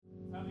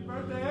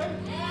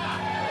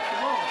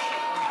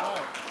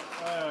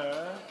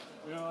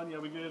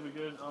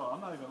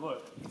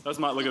That's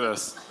my, look at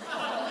this.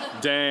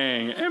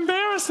 Dang,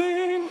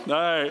 embarrassing. All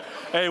right.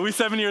 Hey, we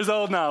 7 years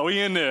old now. We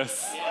in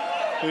this.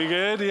 We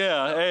good?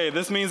 Yeah. Hey,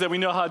 this means that we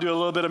know how to do a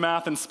little bit of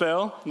math and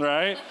spell,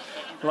 right?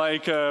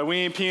 Like, we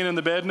ain't peeing in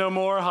the bed no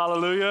more.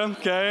 Hallelujah.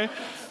 Okay.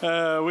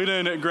 We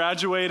done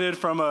graduated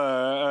from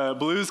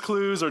Blue's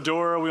Clues or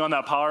Dora. We on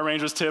that Power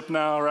Rangers tip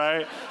now,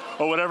 right?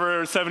 Or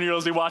whatever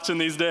 7-year-olds be watching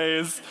these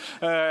days.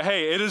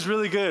 Hey, it is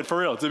really good, for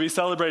real, to be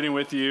celebrating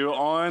with you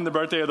on the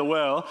birthday of the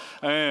well.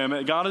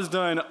 God has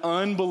done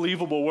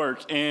unbelievable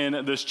work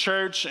in this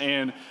church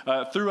and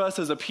through us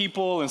as a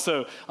people. And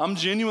so I'm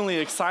genuinely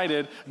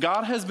excited.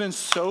 God has been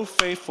so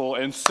faithful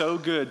and so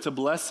good to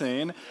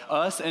blessing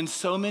us in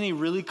so many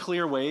really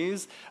clear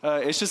ways.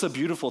 It's just a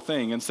beautiful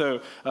thing. And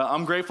so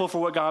I'm grateful for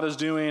what God is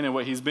doing and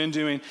what he's been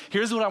doing.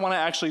 Here's what I want to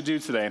actually do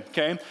today,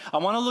 okay? I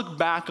want to look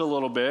back a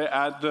little bit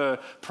at the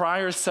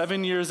prior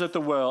 7 years at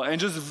the well and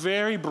just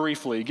very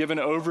briefly give an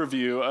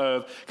overview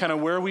of kind of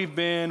where we've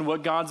been,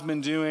 what God's been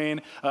doing.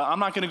 I'm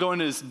not going to go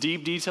into this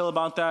deep detail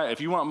about that.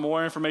 If you want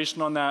more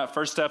information on that,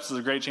 First Steps is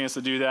a great chance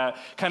to do that,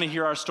 kind of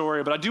hear our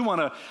story. But I do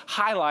want to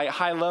highlight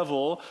high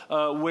level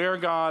where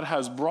God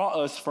has brought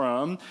us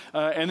from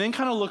and then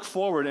kind of look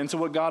forward into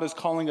what God is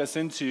calling us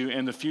into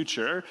in the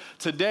future.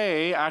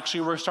 Today,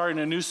 actually, we're starting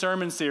a new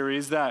sermon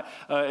series that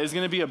is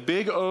going to be a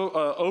big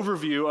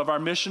overview of our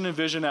mission and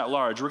vision at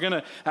large. We're going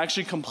to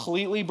actually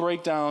completely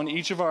break down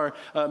each of our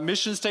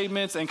mission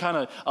statements and kind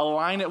of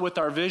align it with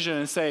our vision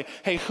and say,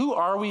 hey, who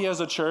are we as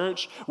a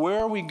church? Where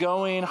are we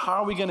going?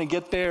 How are we going to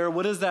get there?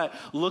 What does that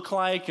look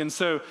like? And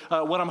so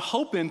what I'm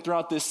hoping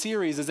throughout this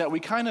series is that we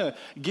kind of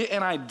get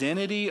an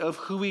identity of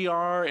who we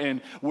are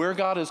and where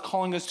God is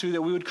calling us to,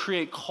 that we would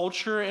create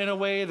culture in a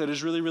way that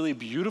is really, really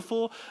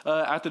beautiful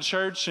at the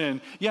church.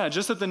 And yeah,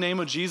 just that the name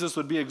of Jesus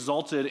would be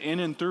exalted in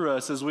and through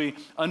us as we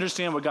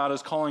understand what God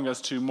is calling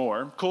us to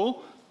more.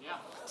 Cool?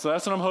 So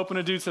that's what I'm hoping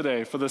to do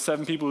today for the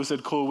 7 people who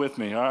said cool with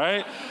me, all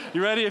right?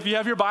 You ready? If you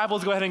have your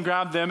Bibles, go ahead and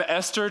grab them.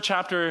 Esther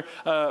chapter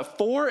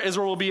 4 is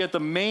where we'll be at the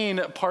main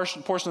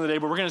portion of the day,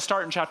 but we're going to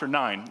start in chapter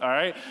 9, all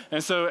right?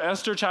 And so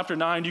Esther chapter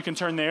 9, you can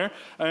turn there.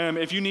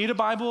 If you need a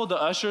Bible,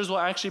 the ushers will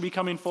actually be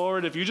coming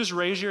forward. If you just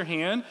raise your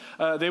hand,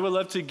 they would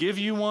love to give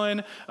you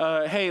one.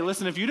 Hey,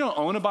 listen, if you don't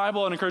own a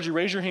Bible, I'd encourage you to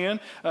raise your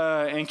hand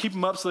and keep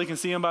them up so they can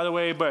see them, by the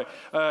way, but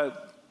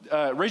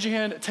raise your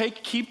hand,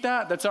 keep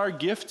that. That's our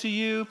gift to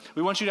you.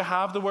 We want you to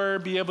have the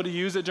word, be able to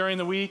use it during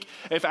the week.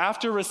 If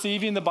after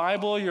receiving the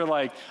Bible, you're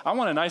like, I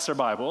want a nicer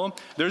Bible,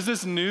 there's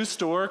this new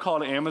store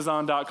called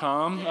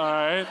Amazon.com, all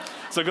right?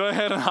 So go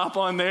ahead and hop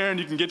on there and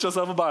you can get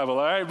yourself a Bible,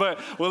 all right? But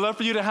we'd love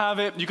for you to have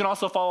it. You can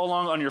also follow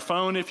along on your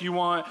phone if you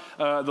want.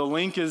 The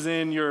link is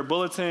in your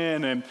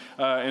bulletin and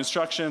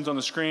instructions on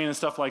the screen and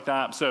stuff like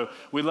that. So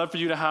we'd love for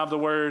you to have the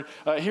word.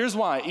 Here's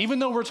why. Even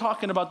though we're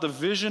talking about the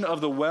vision of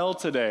the well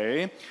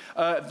today,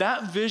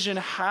 that vision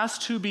has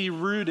to be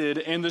rooted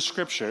in the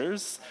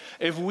scriptures.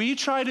 If we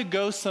try to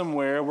go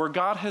somewhere where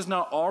God has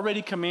not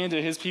already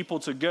commanded his people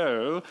to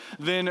go,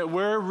 then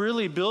we're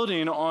really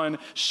building on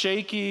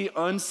shaky,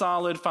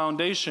 unsolid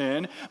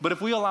foundation. But if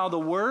we allow the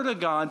word of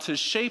God to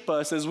shape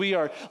us as we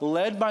are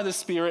led by the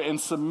Spirit and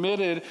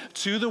submitted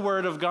to the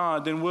word of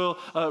God, then we'll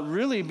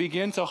really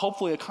begin to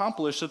hopefully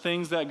accomplish the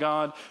things that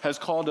God has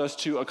called us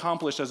to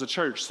accomplish as a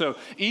church. So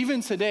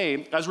even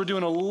today, as we're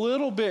doing a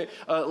little bit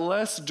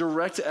less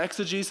direct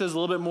exegesis, a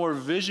little bit more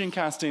vision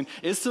casting,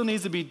 it still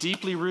needs to be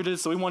deeply rooted.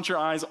 So we want your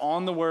eyes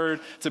on the word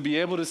to be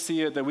able to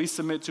see it, that we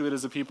submit to it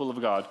as a people of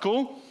God.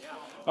 Cool? Yeah.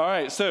 All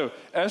right. So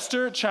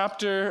Esther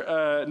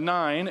chapter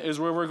 9 is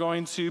where we're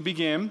going to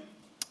begin.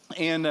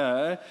 And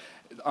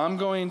I'm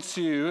going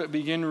to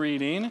begin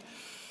reading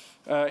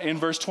in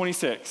verse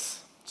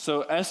 26.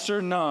 So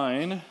Esther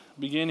 9,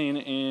 beginning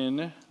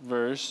in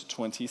verse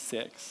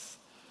 26,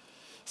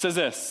 says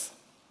this: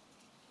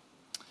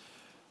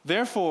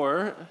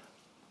 Therefore,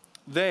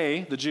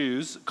 they, the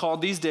Jews,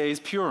 called these days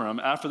Purim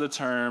after the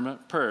term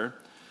Pur.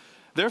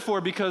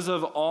 Therefore, because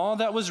of all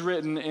that was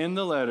written in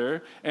the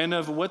letter and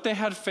of what they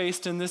had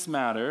faced in this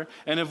matter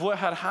and of what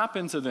had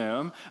happened to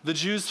them, the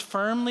Jews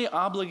firmly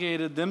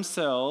obligated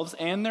themselves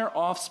and their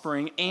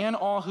offspring and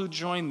all who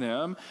joined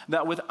them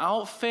that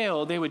without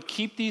fail they would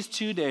keep these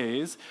 2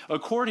 days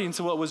according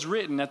to what was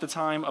written at the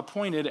time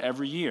appointed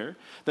every year,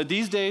 that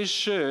these days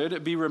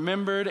should be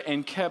remembered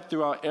and kept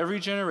throughout every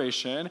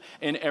generation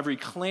in every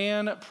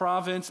clan,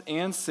 province,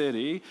 and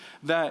city,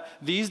 that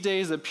these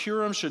days of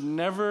Purim should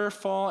never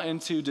fall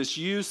into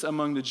disuse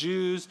among the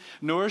Jews,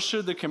 nor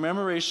should the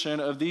commemoration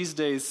of these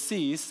days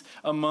cease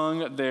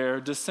among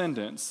their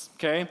descendants.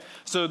 Okay?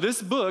 So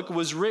this book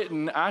was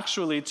written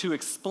actually to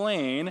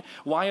explain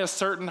why a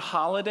certain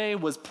holiday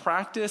was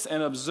practiced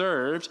and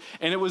observed,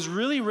 and it was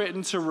really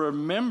written to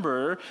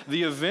remember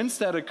the events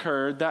that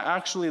occurred that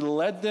actually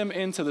led them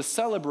into the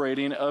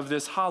celebrating of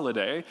this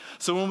holiday.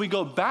 So when we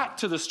go back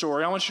to the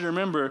story, I want you to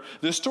remember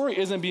the story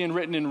isn't being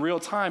written in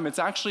real time. It's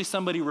actually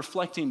somebody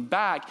reflecting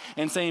back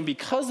and saying,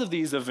 because of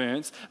these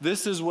events,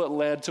 this is what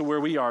led to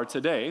where we are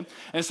today.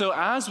 And so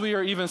as we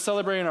are even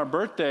celebrating our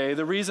birthday,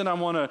 the reason I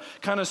want to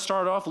kind of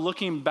start off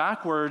looking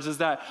backwards is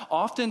that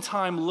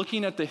oftentimes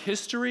looking at the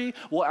history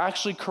will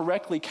actually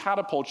correctly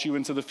catapult you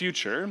into the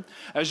future.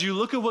 As you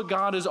look at what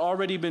God has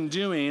already been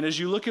doing, as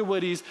you look at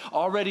what he's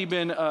already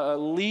been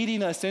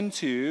leading us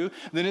into,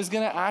 then it's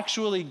going to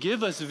actually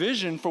give us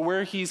vision for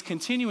where he's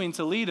continuing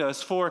to lead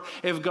us. For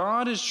if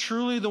God is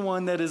truly the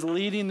one that is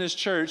leading this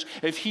church,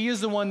 if he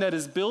is the one that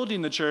is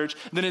building the church,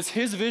 then it's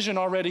his vision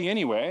already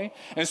anyway.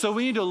 And so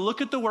we need to look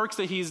at the works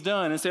that he's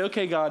done and say,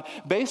 okay, God,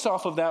 based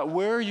off of that,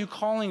 where are you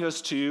calling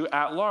us to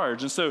at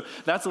large? And so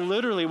that's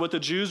literally what the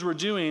Jews were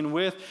doing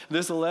with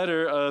this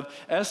letter of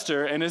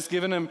Esther, and it's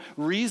given them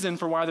reason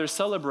for why they're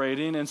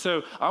celebrating. And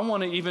so I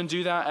want to even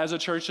do that as a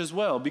church as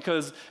well,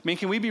 because, I mean,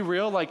 can we be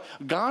real? Like,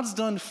 God's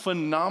done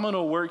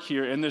phenomenal work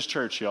here in this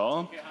church,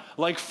 y'all. Yeah.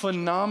 Like,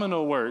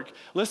 phenomenal work.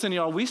 Listen,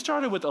 y'all, we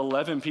started with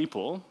 11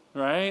 people,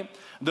 right?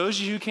 Those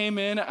of you who came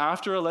in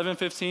after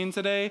 11:15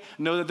 today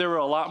know that there were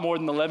a lot more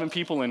than 11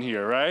 people in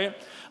here, right?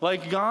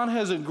 Like, God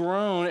has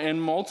grown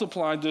and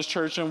multiplied this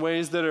church in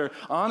ways that are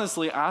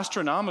honestly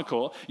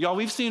astronomical. Y'all,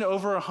 we've seen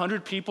over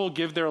 100 people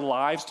give their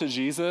lives to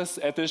Jesus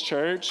at this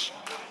church.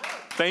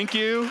 Thank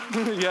you.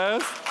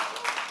 Yes.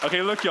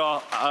 Okay, look,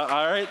 y'all, all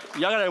right?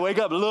 Y'all got to wake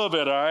up a little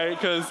bit, all right?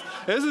 Because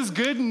this is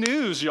good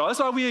news, y'all. That's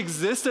why we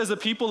exist as a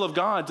people of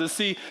God, to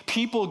see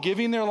people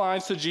giving their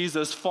lives to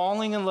Jesus,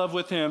 falling in love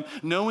with him,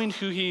 knowing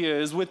who he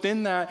is.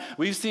 Within that,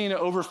 we've seen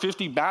over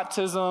 50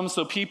 baptisms,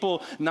 so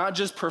people not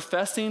just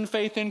professing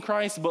faith in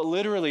Christ, but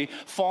literally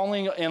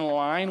falling in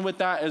line with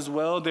that as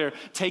well. They're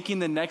taking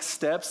the next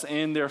steps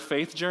in their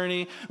faith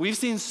journey. We've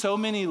seen so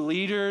many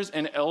leaders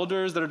and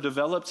elders that are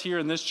developed here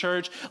in this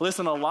church.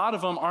 Listen, a lot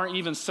of them aren't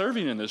even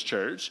serving in this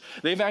church.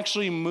 They've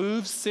actually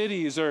moved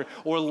cities or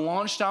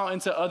launched out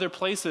into other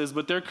places,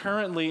 but they're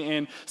currently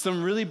in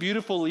some really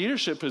beautiful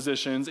leadership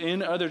positions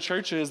in other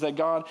churches that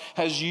God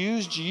has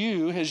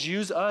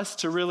used us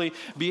to really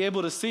be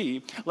able to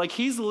see. Like,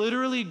 he's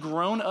literally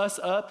grown us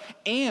up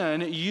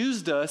and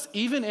used us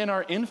even in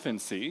our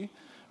infancy.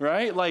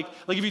 Right? Like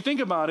if you think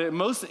about it,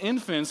 most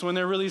infants, when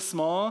they're really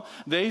small,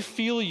 they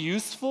feel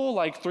useful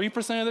like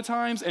 3% of the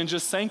times and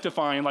just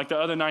sanctifying like the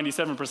other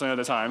 97% of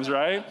the times,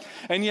 right?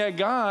 And yet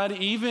God,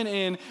 even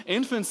in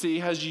infancy,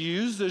 has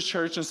used this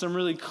church in some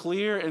really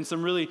clear and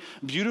some really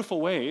beautiful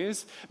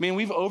ways. I mean,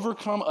 we've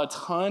overcome a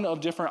ton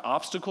of different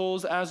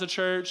obstacles as a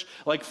church,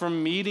 like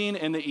from meeting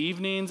in the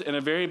evenings in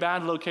a very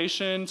bad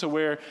location to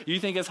where you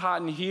think it's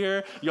hot in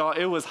here. Y'all,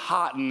 it was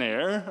hot in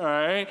there, all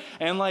right?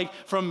 And like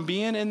from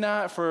being in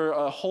that for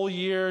a whole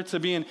year to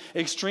being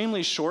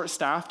extremely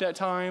short-staffed at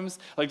times.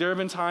 Like, there have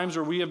been times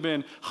where we have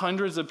been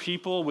hundreds of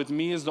people with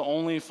me as the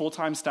only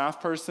full-time staff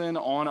person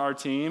on our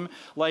team.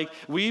 Like,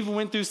 we've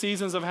went through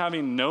seasons of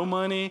having no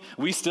money.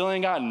 We still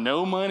ain't got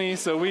no money,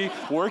 so we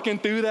working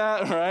through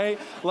that, right?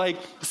 Like,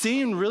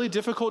 seeing really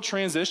difficult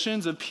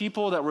transitions of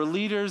people that were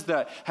leaders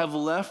that have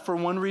left for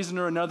one reason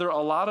or another, a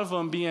lot of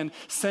them being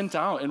sent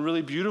out in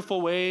really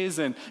beautiful ways,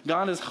 and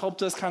God has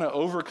helped us kind of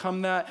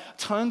overcome that.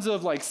 Tons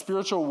of like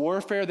spiritual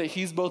warfare that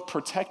he's both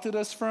protected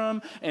us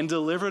from and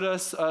delivered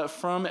us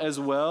from as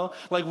well.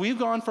 Like, we've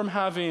gone from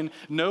having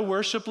no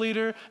worship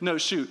team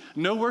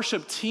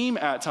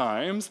at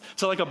times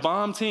to like a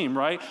bomb team,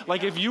 right?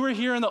 Like, if you were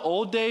here in the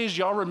old days,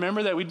 y'all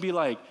remember that we'd be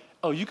like,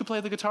 oh, you could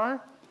play the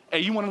guitar? Hey,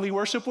 you want to lead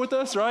worship with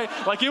us, right?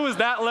 Like, it was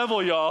that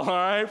level, y'all, all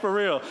right, for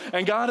real.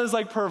 And God has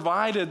like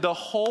provided the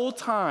whole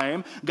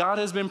time. God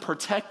has been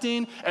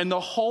protecting, and the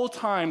whole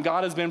time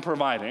God has been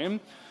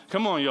providing.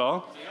 Come on,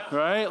 y'all,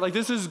 right? Like,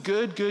 this is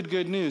good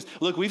news.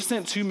 Look, we've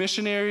sent 2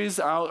 missionaries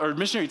out, or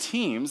missionary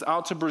teams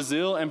out to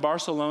Brazil and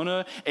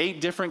Barcelona, 8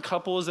 different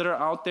couples that are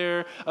out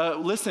there.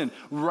 Listen,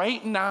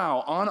 right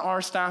now on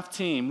our staff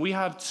team, we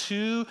have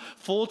 2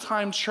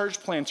 full-time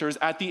church planters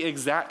at the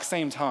exact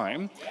same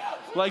time.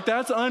 Like,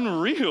 that's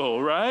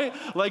unreal, right?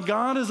 Like,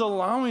 God is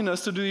allowing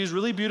us to do these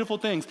really beautiful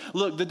things.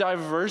 Look, the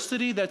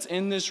diversity that's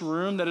in this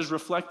room that is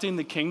reflecting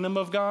the kingdom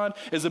of God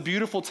is a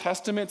beautiful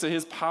testament to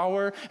his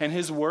power and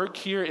his work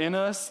here in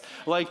us.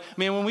 Like,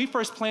 man, when we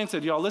first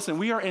planted, y'all, listen,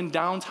 we are in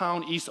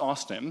downtown East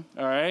Austin,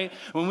 all right?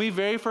 When we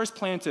very first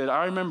planted,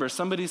 I remember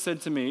somebody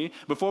said to me,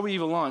 before we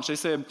even launched, they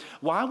said,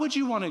 why would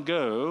you want to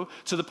go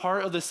to the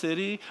part of the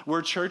city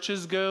where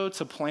churches go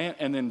to plant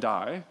and then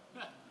die?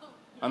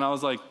 And I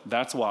was like,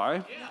 that's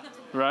why.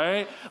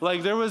 Right?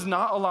 Like, there was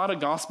not a lot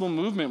of gospel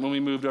movement when we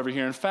moved over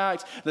here. In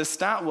fact, the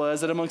stat was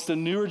that amongst the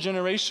newer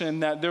generation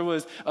that there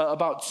was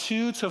about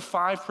 2 to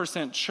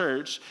 5%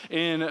 church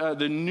in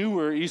the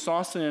newer East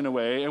Austin in a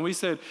way. And we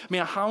said,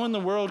 man, how in the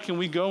world can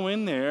we go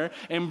in there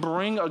and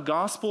bring a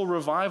gospel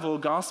revival,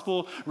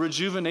 gospel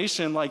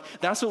rejuvenation? Like,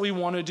 that's what we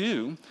want to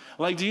do.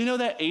 Like, do you know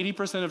that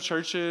 80% of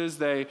churches,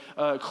 they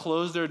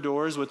close their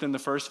doors within the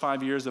first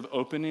 5 years of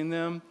opening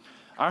them?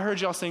 I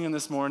heard y'all singing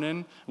this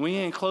morning. We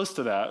ain't close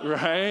to that,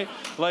 right?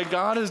 Like,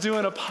 God is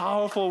doing a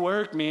powerful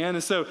work, man.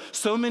 And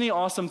so many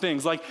awesome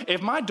things. Like,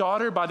 if my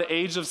daughter by the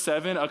age of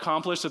 7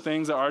 accomplished the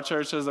things that our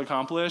church has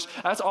accomplished,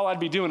 that's all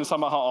I'd be doing is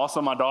talking about how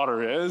awesome my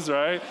daughter is,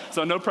 right?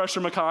 So no pressure,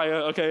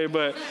 Micaiah, okay?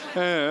 But,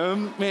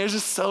 man, there's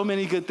just so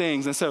many good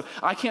things. And so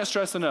I can't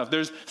stress enough.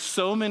 There's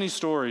so many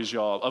stories,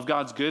 y'all, of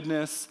God's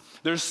goodness.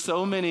 There's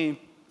so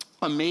many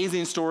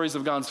amazing stories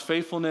of God's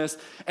faithfulness.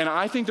 And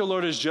I think the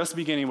Lord is just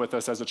beginning with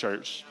us as a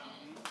church.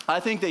 I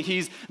think that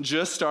he's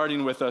just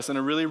starting with us in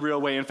a really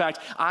real way. In fact,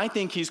 I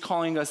think he's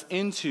calling us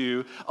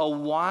into a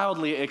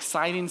wildly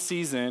exciting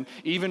season,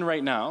 even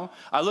right now.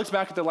 I looked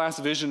back at the last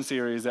Vision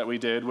series that we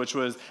did, which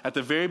was at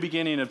the very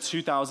beginning of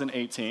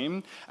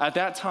 2018. At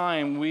that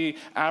time, we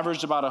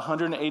averaged about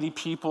 180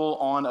 people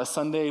on a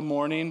Sunday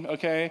morning,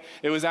 okay?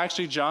 It was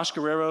actually Josh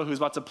Guerrero, who's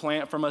about to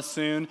plant from us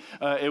soon.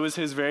 It was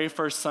his very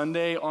first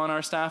Sunday on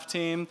our staff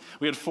team.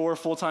 We had 4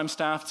 full-time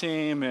staff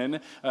team,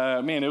 and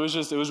man, it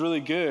was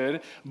really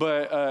good.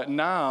 But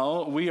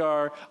now we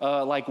are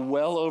like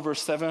well over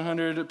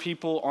 700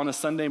 people on a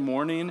Sunday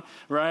morning,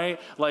 right?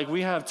 Like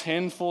we have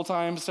 10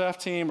 full-time staff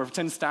team or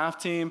 10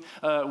 staff team.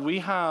 We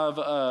have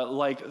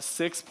like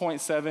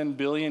 6.7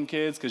 billion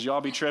kids, because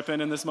y'all be tripping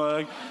in this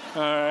mug,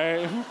 all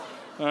right?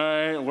 All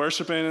right,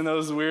 worshiping in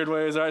those weird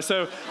ways. All right,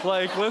 so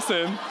like,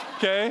 listen,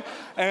 okay?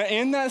 And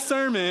in that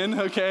sermon,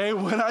 okay,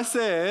 what I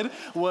said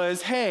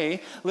was,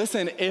 hey,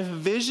 listen, if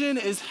vision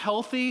is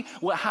healthy,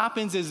 what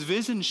happens is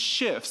vision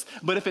shifts.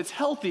 But if it's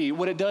healthy,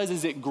 what it does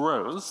is it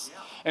grows.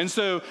 And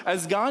so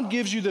as God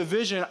gives you the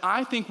vision,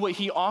 I think what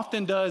he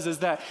often does is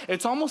that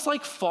it's almost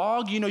like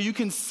fog. You know, you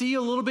can see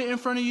a little bit in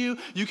front of you.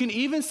 You can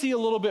even see a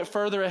little bit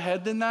further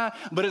ahead than that,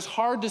 but it's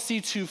hard to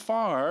see too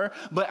far.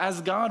 But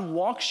as God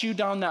walks you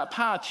down that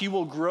path, he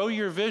will grow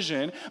your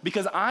vision,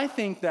 because I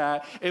think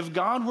that if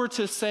God were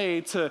to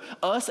say to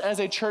us as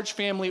a church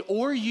family,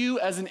 or you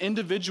as an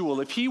individual,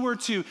 if he were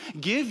to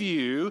give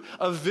you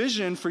a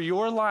vision for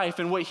your life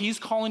and what he's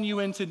calling you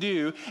in to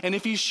do, and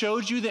if he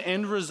showed you the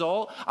end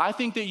result, I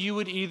think that you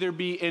would either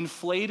be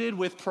inflated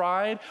with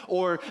pride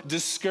or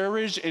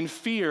discouraged in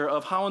fear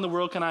of how in the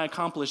world can I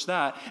accomplish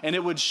that, and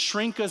it would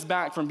shrink us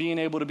back from being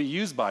able to be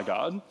used by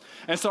God.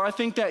 And so I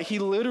think that he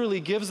literally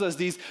gives us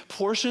these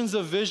portions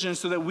of vision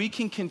so that we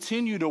can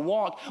continue to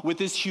walk with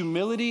this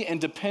humility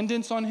and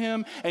dependence on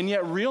him, and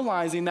yet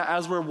realizing that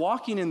as we're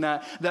walking in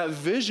that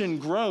vision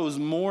grows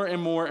more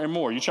and more and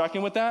more. You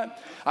tracking with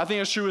that? I think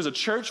it's true as a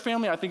church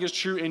family. I think it's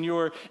true in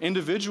your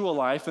individual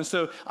life. And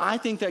so I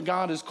think that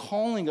God is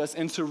calling us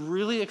into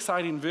really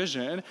exciting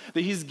vision,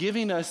 that he's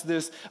giving us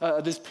this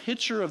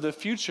picture of the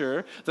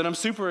future that I'm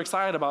super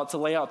excited about to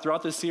lay out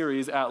throughout this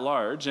series at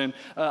large. And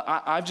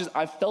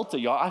I've felt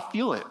it, y'all. I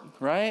feel it,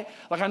 right?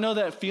 Like, I know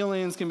that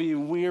feelings can be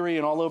weary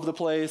and all over the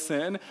place,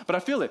 but I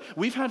feel it.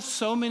 We've had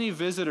so many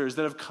visitors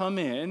that have come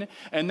in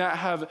and that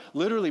have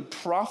literally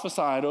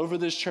prophesied over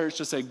this church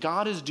to say,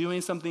 God is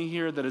doing something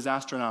here that is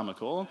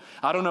astronomical.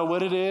 I don't know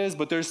what it is,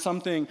 but there's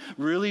something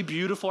really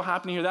beautiful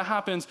happening here. That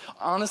happens,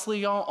 honestly,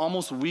 y'all,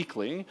 almost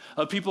weekly,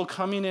 of people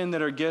coming in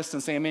that are guests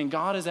and saying, man,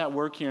 God is at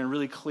work here in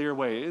really clear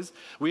ways.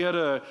 We had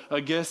a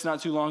guest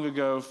not too long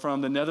ago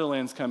from the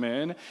Netherlands come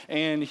in,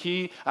 and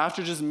he,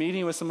 after just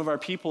meeting with some of our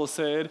people,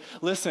 said,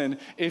 listen,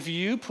 if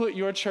you put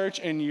your church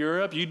in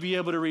Europe, you'd be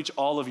able to reach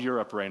all of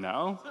Europe right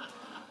now.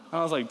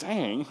 I was like,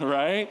 dang,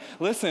 right?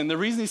 Listen, the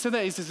reason he said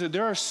that is he said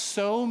there are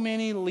so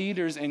many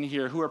leaders in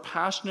here who are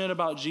passionate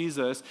about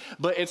Jesus,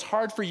 but it's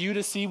hard for you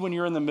to see when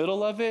you're in the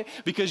middle of it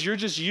because you're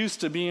just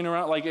used to being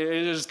around, like it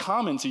is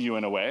common to you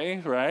in a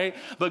way, right?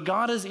 But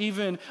God has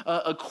even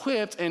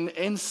equipped and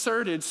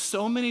inserted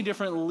so many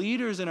different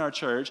leaders in our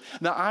church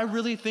that I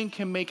really think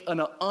can make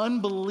an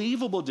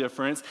unbelievable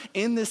difference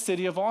in this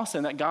city of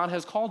Austin that God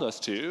has called us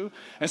to.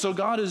 And so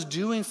God is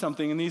doing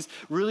something in these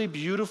really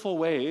beautiful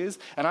ways,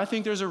 and I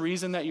think there's a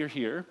reason that you're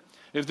here.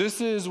 If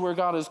this is where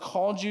God has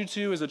called you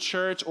to as a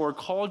church or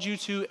called you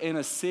to in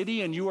a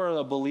city and you are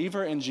a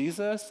believer in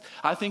Jesus,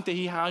 I think that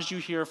he has you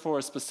here for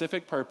a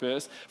specific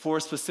purpose, for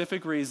a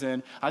specific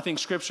reason. I think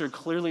Scripture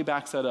clearly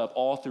backs that up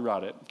all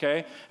throughout it,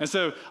 okay? And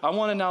so I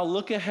want to now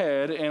look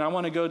ahead, and I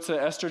want to go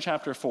to Esther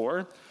chapter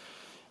 4.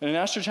 And in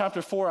Esther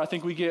chapter 4, I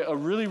think we get a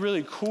really,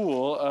 really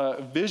cool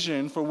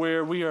vision for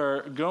where we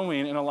are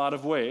going in a lot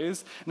of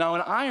ways. Now,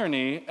 in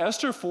irony,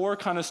 Esther 4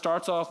 kind of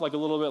starts off like a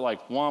little bit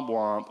like womp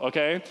womp,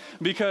 okay?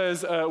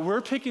 Because we're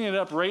picking it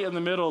up right in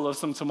the middle of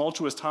some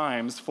tumultuous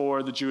times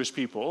for the Jewish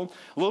people.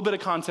 A little bit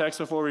of context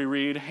before we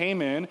read.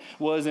 Haman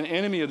was an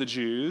enemy of the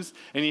Jews,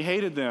 and he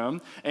hated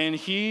them, and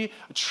he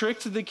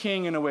tricked the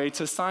king in a way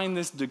to sign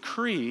this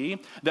decree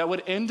that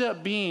would end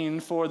up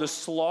being for the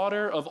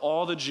slaughter of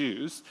all the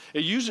Jews.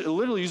 It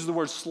literally literally uses the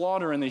word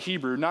slaughter in the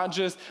Hebrew, not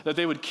just that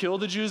they would kill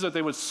the Jews, that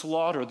they would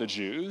slaughter the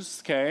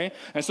Jews, okay?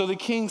 And so the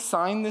king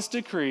signed this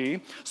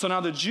decree. So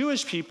now the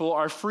Jewish people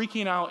are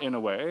freaking out in a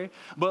way,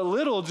 but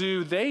little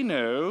do they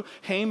know,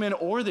 Haman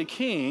or the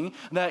king,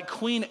 that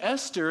Queen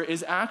Esther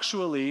is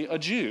actually a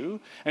Jew.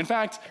 In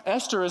fact,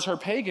 Esther is her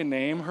pagan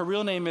name. Her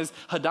real name is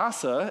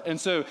Hadassah, and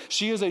so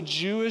she is a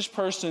Jewish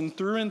person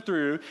through and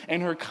through,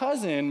 and her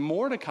cousin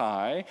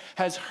Mordecai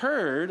has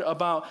heard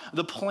about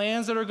the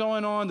plans that are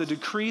going on, the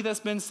decree that's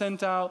been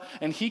sent out,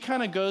 and he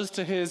kind of goes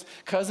to his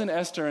cousin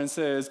Esther and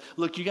says,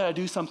 look, you got to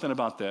do something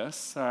about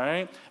this, all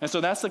right? And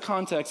so that's the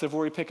context of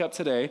where we pick up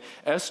today,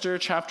 Esther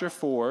chapter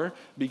 4,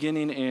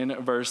 beginning in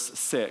verse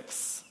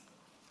 6.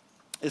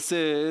 It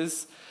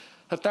says,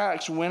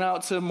 Hathach went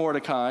out to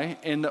Mordecai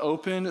in the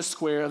open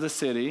square of the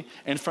city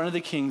in front of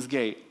the king's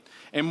gate.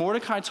 And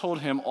Mordecai told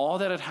him all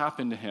that had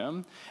happened to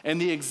him and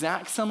the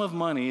exact sum of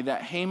money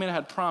that Haman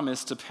had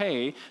promised to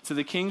pay to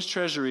the king's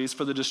treasuries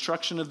for the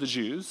destruction of the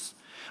Jews.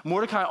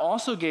 Mordecai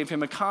also gave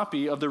him a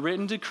copy of the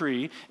written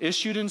decree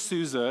issued in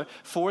Susa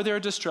for their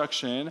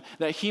destruction,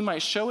 that he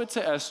might show it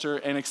to Esther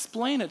and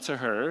explain it to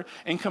her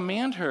and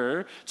command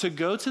her to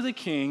go to the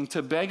king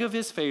to beg of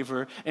his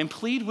favor and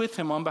plead with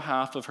him on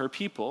behalf of her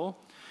people.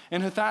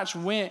 And Hathach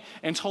went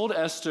and told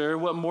Esther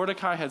what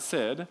Mordecai had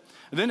said.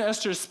 Then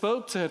Esther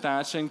spoke to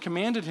Hathach and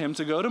commanded him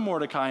to go to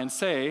Mordecai and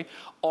say,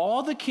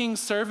 all the king's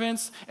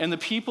servants and the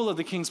people of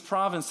the king's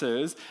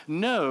provinces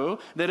know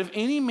that if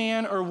any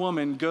man or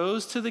woman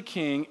goes to the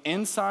king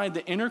inside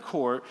the inner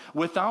court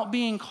without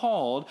being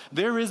called,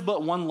 there is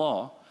but one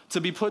law,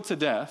 to be put to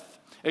death,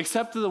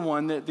 except the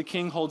one that the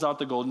king holds out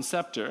the golden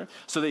scepter,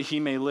 so that he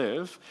may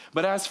live.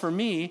 But as for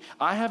me,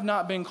 I have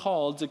not been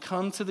called to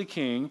come to the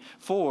king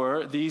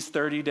for these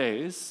 30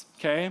 days,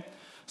 okay?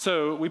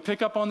 So we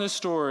pick up on this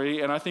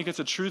story, and I think it's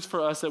a truth for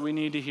us that we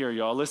need to hear,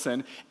 y'all.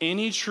 Listen,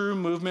 any true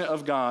movement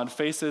of God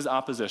faces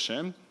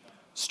opposition,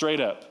 straight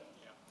up,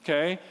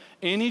 okay?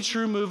 Any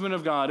true movement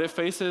of God, it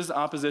faces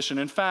opposition.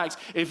 In fact,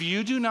 if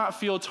you do not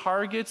feel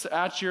targets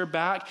at your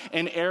back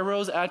and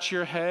arrows at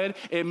your head,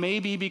 it may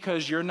be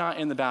because you're not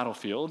in the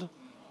battlefield.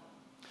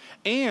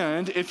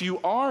 And if you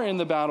are in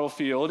the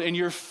battlefield and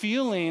you're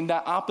feeling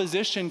that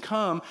opposition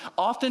come,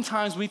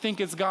 oftentimes we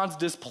think it's God's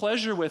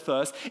displeasure with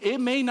us.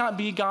 It may not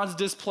be God's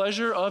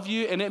displeasure of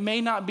you, and it may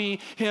not be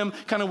him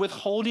kind of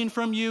withholding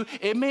from you.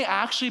 It may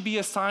actually be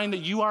a sign that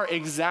you are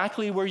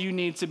exactly where you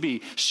need to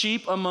be,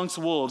 sheep amongst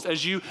wolves.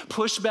 As you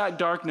push back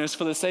darkness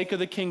for the sake of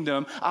the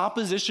kingdom,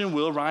 opposition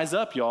will rise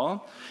up,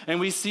 y'all. And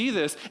we see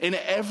this in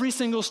every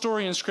single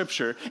story in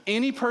Scripture.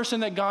 Any person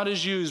that God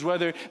has used,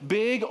 whether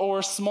big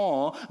or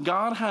small,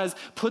 God has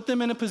put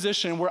them in a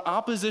position where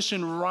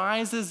opposition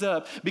rises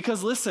up.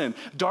 Because listen,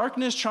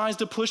 darkness tries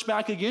to push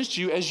back against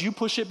you as you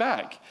push it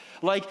back.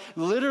 Like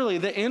literally,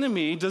 the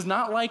enemy does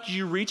not like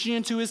you reaching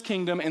into his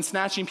kingdom and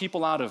snatching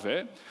people out of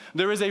it.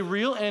 There is a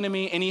real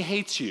enemy and he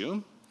hates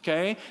you.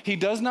 Okay? He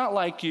does not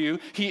like you.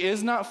 He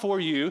is not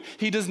for you.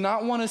 He does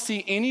not want to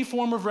see any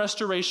form of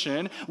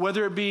restoration,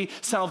 whether it be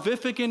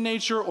salvific in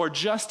nature or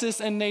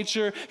justice in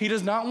nature. He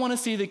does not want to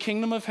see the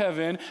kingdom of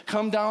heaven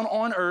come down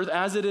on earth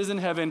as it is in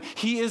heaven.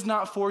 He is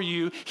not for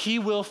you. He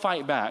will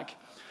fight back.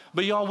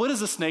 But y'all, what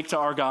is a snake to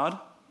our God?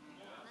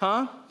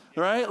 Huh?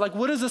 Right? Like,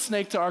 what is a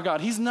snake to our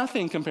God? He's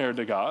nothing compared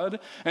to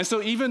God. And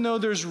so even though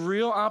there's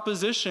real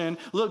opposition,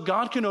 look,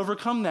 God can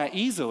overcome that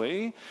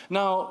easily.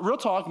 Now, real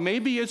talk,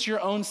 maybe it's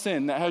your own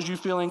sin that has you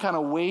feeling kind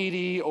of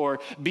weighty or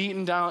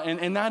beaten down.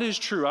 And that is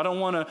true. I don't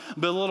want to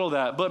belittle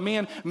that. But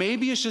man,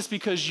 maybe it's just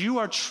because you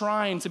are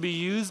trying to be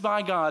used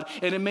by God,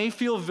 and it may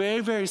feel very,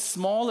 very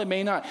small. It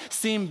may not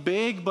seem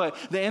big, but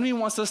the enemy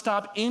wants to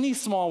stop any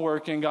small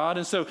work in God.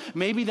 And so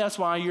maybe that's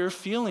why you're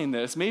feeling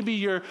this. Maybe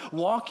you're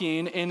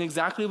walking in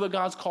exactly what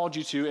God's called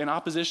you to, and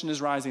opposition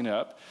is rising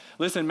up.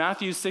 Listen,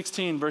 Matthew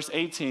 16, verse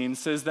 18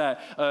 says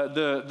that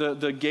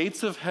the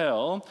gates of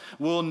hell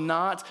will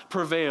not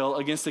prevail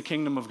against the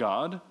kingdom of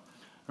God,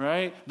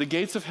 right? The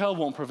gates of hell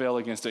won't prevail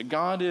against it.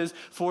 God is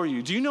for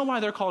you. Do you know why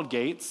they're called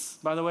gates,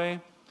 by the way?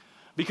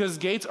 Because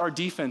gates are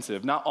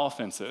defensive, not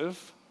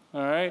offensive.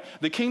 All right?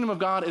 The kingdom of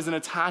God is an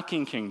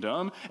attacking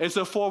kingdom. It's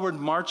a forward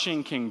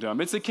marching kingdom.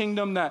 It's a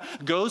kingdom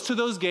that goes to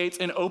those gates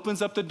and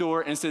opens up the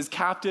door and says,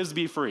 captives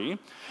be free.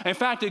 In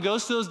fact, it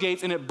goes to those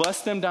gates and it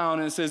busts them down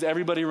and it says,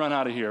 everybody run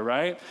out of here,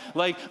 right?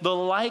 Like the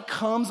light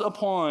comes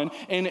upon,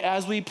 and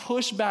as we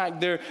push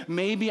back, there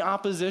may be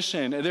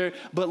opposition.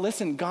 But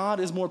listen, God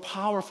is more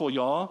powerful,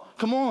 y'all.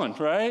 Come on,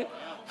 right?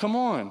 Come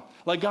on.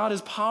 Like God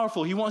is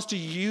powerful. He wants to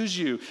use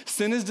you.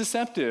 Sin is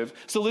deceptive.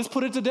 So let's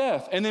put it to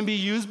death and then be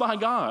used by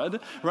God,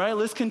 right?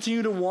 Let's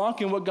continue to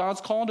walk in what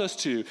God's called us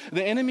to.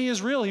 The enemy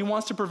is real. He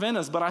wants to prevent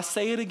us. But I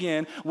say it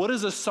again. What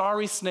is a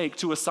sorry snake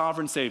to a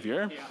sovereign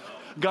Savior?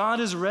 God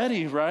is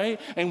ready, right?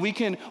 And we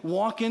can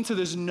walk into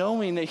this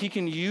knowing that he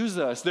can use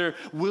us. There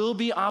will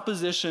be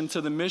opposition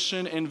to the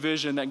mission and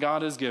vision that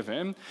God has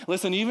given.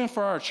 Listen, even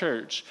for our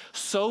church,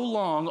 so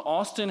long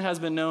Austin has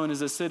been known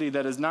as a city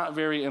that is not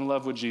very in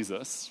love with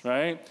Jesus,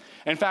 right?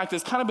 In fact,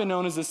 it's kind of been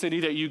known as a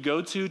city that you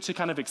go to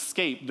kind of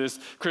escape this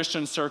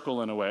Christian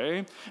circle in a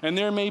way. And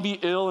there may be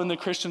ill in the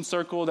Christian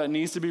circle that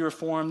needs to be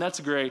reformed. That's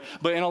great.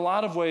 But in a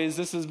lot of ways,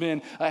 this has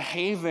been a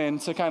haven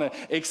to kind of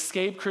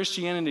escape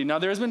Christianity. Now,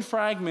 there's been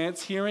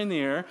fragments here and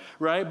there,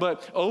 right?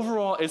 But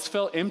overall, it's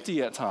felt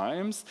empty at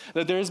times,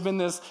 that there's been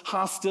this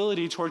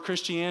hostility toward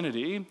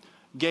Christianity.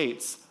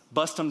 Gates,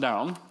 bust them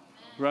down.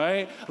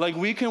 Right? Like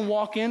we can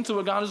walk into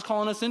what God is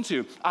calling us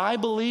into. I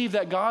believe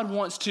that God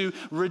wants to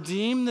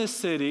redeem this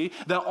city,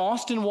 that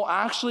Austin will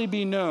actually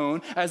be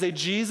known as a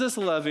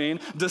Jesus-loving,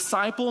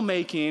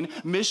 disciple-making,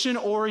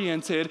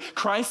 mission-oriented,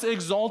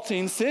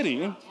 Christ-exalting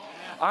city.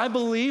 I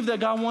believe that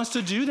God wants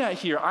to do that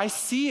here. I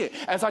see it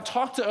as I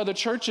talk to other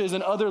churches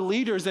and other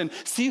leaders and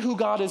see who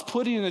God is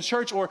putting in the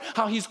church or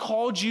how he's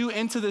called you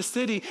into the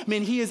city. I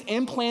mean, he is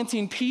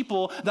implanting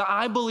people that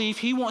I believe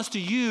he wants to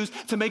use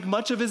to make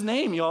much of his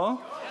name,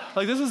 y'all.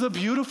 Like, this is a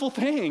beautiful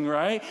thing,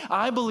 right?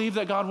 I believe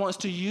that God wants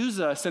to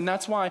use us, and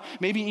that's why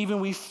maybe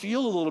even we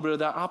feel a little bit of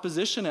that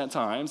opposition at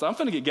times. I'm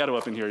finna get ghetto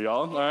up in here,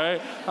 y'all, all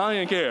right? I don't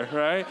even care,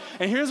 right?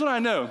 And here's what I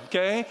know,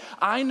 okay?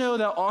 I know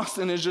that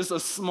Austin is just a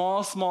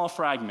small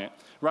fragment,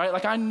 right?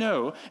 Like, I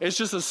know it's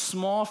just a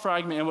small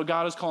fragment in what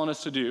God is calling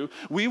us to do.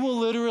 We will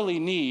literally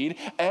need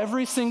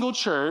every single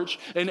church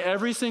and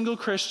every single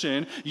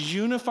Christian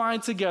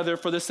unified together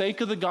for the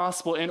sake of the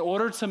gospel in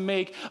order to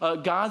make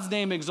God's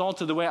name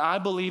exalted the way I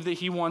believe that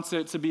he wants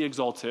it to be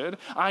exalted.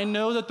 I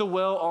know that the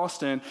Well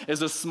Austin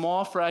is a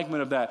small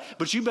fragment of that,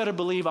 but you better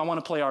believe I want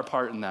to play our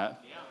part in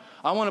that.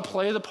 I want to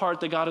play the part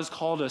that God has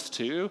called us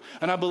to,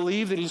 and I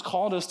believe that he's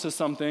called us to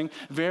something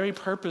very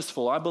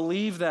purposeful. I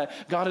believe that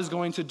God is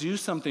going to do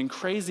something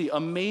crazy,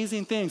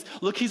 amazing things.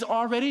 Look, he's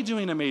already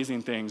doing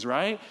amazing things,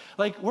 right?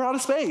 Like, we're out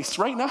of space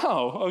right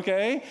now,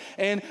 okay?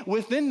 And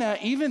within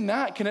that, even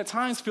that can at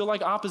times feel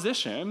like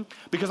opposition,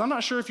 because I'm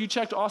not sure if you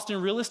checked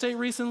Austin real estate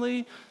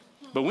recently,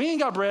 but we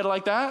ain't got bread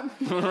like that,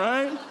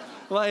 right?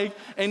 Like,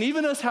 and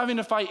even us having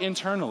to fight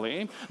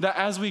internally, that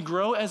as we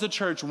grow as a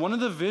church, one of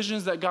the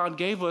visions that God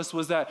gave us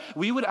was that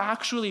we would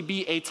actually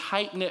be a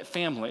tight-knit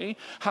family.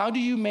 How do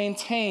you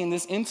maintain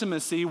this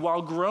intimacy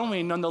while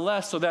growing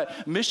nonetheless so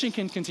that mission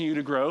can continue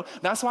to grow?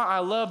 That's why I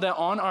love that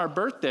on our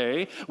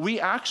birthday, we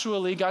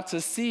actually got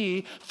to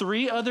see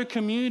 3 other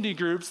community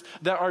groups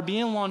that are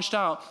being launched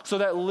out so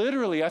that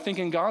literally, I think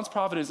in God's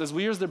providence, as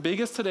we are the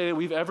biggest today that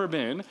we've ever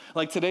been,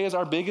 like today is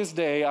our biggest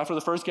day after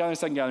the first gathering,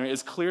 second gathering,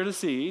 it's clear to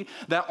see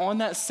that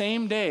on that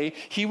same day,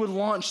 he would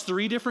launch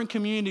 3 different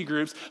community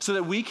groups so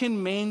that we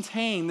can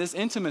maintain this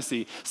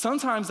intimacy.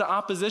 Sometimes the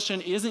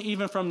opposition isn't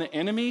even from the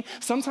enemy.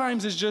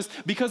 Sometimes it's just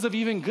because of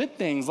even good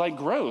things like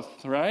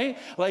growth, right?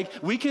 Like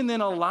we can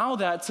then allow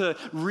that to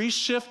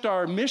reshift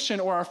our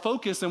mission or our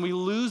focus and we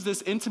lose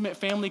this intimate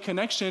family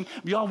connection.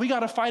 Y'all, we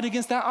got to fight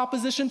against that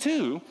opposition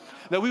too.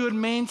 That we would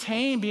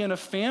maintain being a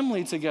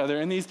family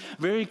together in these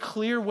very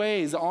clear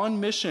ways, on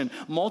mission,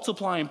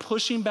 multiplying,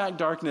 pushing back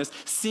darkness,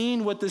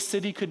 seeing what the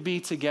city could be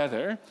together.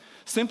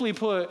 Simply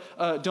put,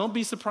 don't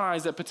be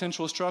surprised at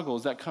potential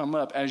struggles that come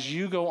up as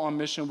you go on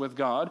mission with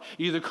God,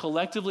 either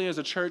collectively as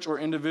a church or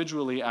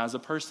individually as a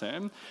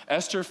person.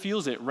 Esther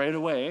feels it right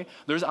away.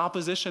 There's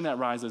opposition that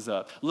rises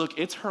up. Look,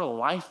 it's her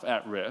life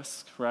at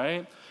risk,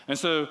 right? And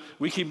so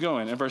we keep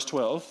going in verse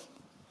 12.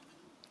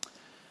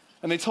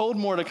 And they told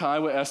Mordecai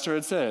what Esther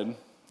had said.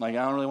 Like,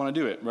 I don't really want to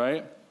do it,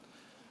 right?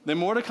 Then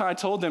Mordecai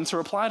told them to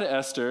reply to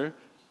Esther,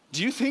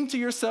 do you think to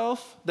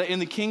yourself that in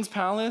the king's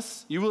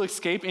palace you will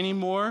escape any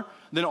more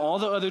than all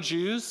the other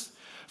Jews?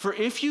 For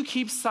if you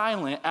keep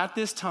silent at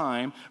this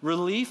time,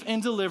 relief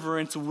and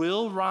deliverance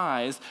will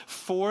rise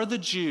for the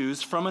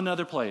Jews from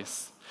another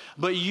place.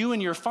 But you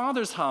and your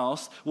father's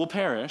house will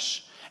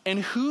perish. And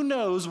who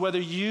knows whether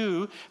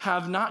you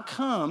have not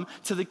come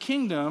to the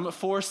kingdom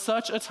for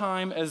such a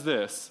time as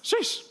this?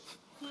 Sheesh.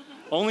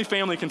 Only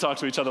family can talk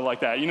to each other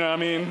like that. You know what I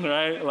mean,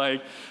 right?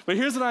 Like, but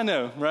here's what I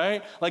know,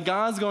 right? Like,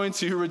 God's going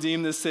to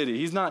redeem this city.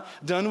 He's not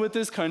done with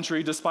this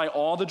country despite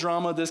all the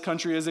drama this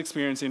country is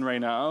experiencing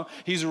right now.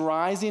 He's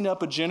rising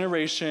up a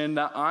generation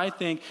that I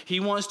think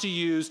he wants to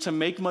use to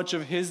make much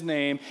of his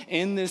name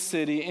in this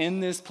city, in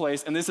this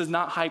place. And this is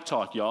not hype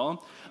talk,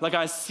 y'all. Like,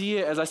 I see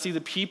it as I see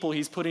the people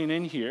he's putting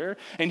in here.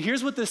 And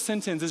here's what this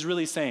sentence is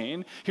really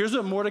saying. Here's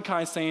what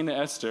Mordecai is saying to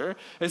Esther.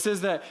 It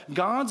says that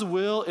God's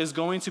will is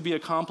going to be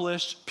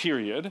accomplished,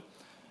 period.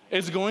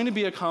 It's going to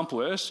be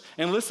accomplished.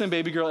 And listen,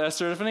 baby girl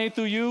Esther, if it ain't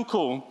through you,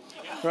 cool,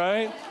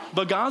 right?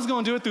 But God's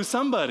going to do it through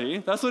somebody.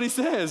 That's what he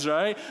says,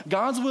 right?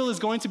 God's will is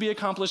going to be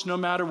accomplished no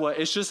matter what.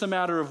 It's just a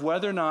matter of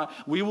whether or not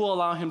we will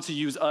allow him to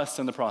use us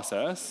in the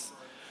process.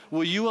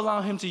 Will you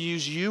allow him to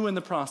use you in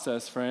the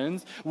process,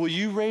 friends? Will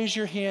you raise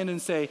your hand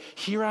and say,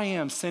 here I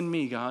am, send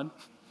me, God?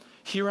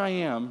 Here I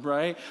am,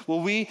 right?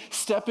 Well, we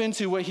step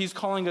into what he's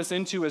calling us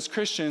into as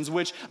Christians,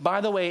 which, by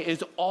the way,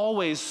 is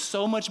always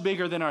so much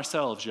bigger than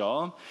ourselves,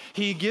 y'all.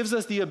 He gives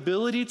us the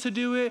ability to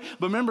do it,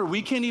 but remember,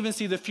 we can't even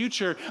see the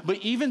future, but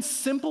even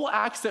simple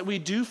acts that we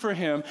do for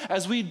him,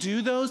 as we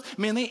do those,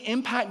 man, they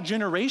impact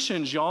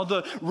generations, y'all.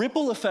 The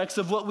ripple effects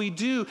of what we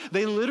do,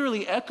 they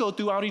literally echo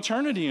throughout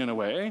eternity in a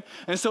way.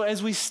 And so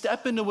as we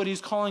step into what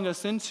he's calling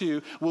us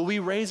into, will we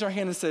raise our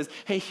hand and says,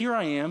 hey, here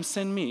I am,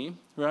 send me.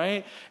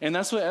 Right? And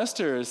that's what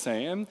Esther is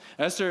saying.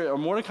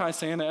 Mordecai is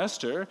saying to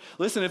Esther,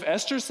 listen, if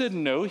Esther said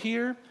no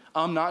here,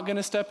 I'm not going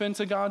to step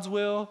into God's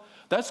will,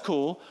 that's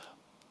cool.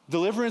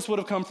 Deliverance would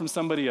have come from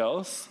somebody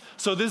else.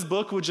 So this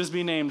book would just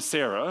be named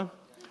Sarah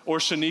or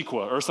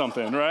Shaniqua or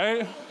something,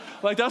 right?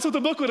 Like that's what the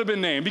book would have been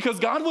named, because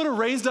God would have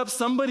raised up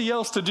somebody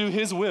else to do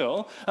his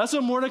will. That's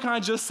what Mordecai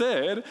just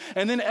said.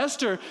 And then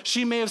Esther,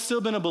 she may have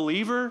still been a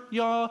believer,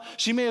 y'all.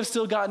 She may have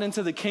still gotten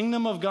into the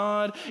kingdom of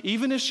God.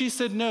 Even if she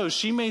said no,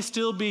 she may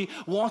still be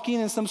walking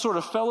in some sort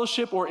of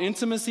fellowship or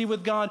intimacy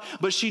with God,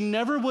 but she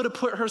never would have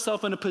put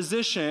herself in a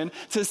position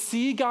to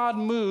see God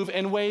move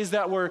in ways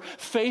that were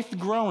faith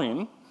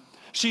growing.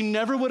 She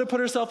never would have put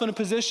herself in a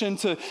position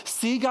to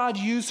see God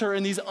use her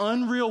in these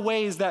unreal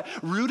ways that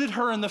rooted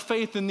her in the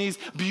faith, in these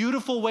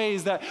beautiful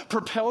ways that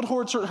propelled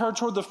her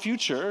toward the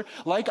future,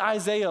 like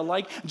Isaiah,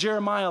 like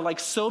Jeremiah, like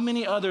so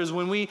many others.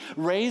 When we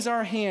raise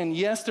our hand,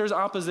 yes, there's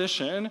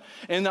opposition.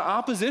 And the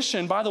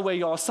opposition, by the way,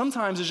 y'all,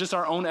 sometimes is just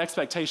our own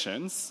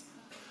expectations.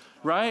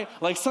 Right?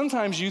 Like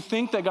sometimes you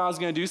think that God's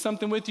going to do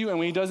something with you, and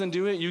when he doesn't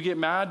do it, you get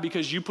mad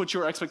because you put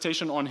your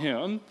expectation on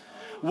him.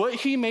 What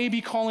he may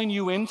be calling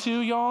you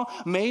into, y'all,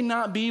 may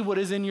not be what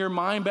is in your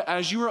mind, but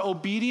as you are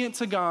obedient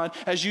to God,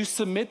 as you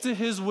submit to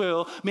his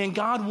will, man,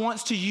 God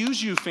wants to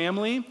use you,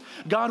 family.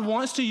 God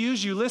wants to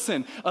use you.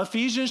 Listen,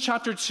 Ephesians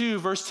chapter 2,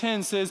 verse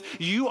 10 says,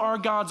 you are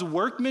God's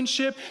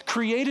workmanship,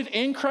 created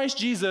in Christ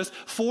Jesus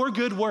for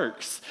good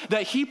works,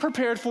 that he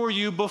prepared for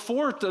you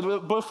before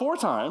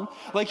time.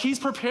 Like he's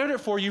prepared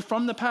it for you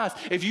from the past.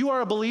 If you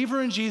are a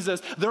believer in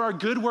Jesus, there are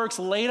good works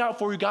laid out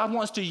for you. God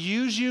wants to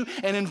use you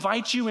and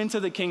invite you into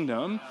the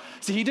kingdom.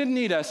 See, he didn't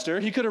need Esther.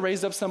 He could have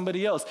raised up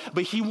somebody else,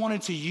 but he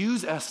wanted to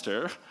use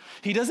Esther.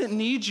 He doesn't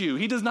need you.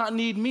 He does not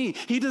need me.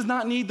 He does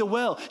not need the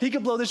well. He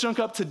could blow this junk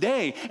up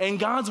today, and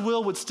God's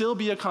will would still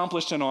be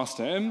accomplished in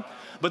Austin.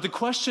 But the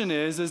question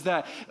is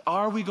that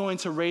are we going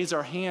to raise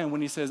our hand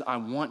when he says, I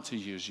want to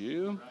use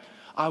you?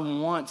 I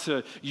want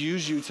to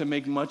use you to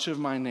make much of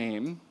my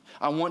name.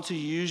 I want to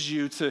use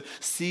you to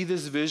see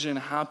this vision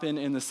happen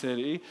in the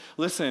city.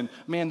 Listen,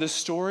 man, the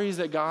stories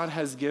that God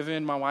has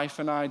given my wife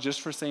and I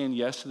just for saying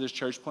yes to this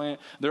church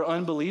plant, they're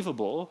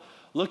unbelievable.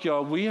 Look,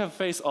 y'all, we have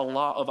faced a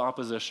lot of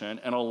opposition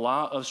and a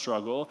lot of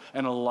struggle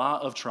and a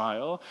lot of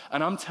trial.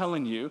 And I'm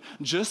telling you,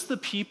 just the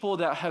people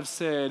that have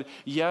said,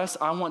 yes,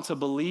 I want to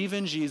believe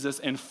in Jesus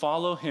and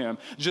follow him,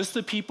 just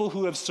the people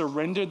who have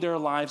surrendered their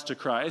lives to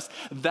Christ,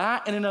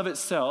 that in and of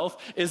itself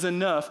is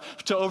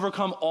enough to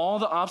overcome all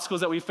the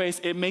obstacles that we face.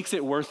 It makes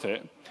it worth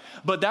it.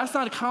 But that's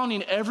not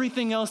counting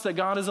everything else that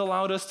God has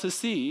allowed us to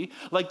see,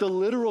 like the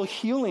literal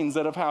healings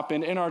that have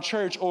happened in our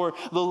church, or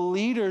the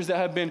leaders that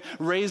have been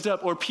raised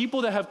up, or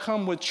people that have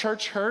come with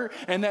church hurt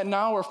and that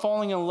now are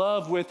falling in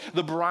love with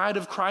the bride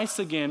of Christ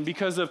again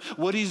because of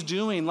what he's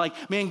doing. Like,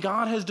 man,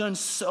 God has done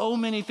so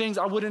many things.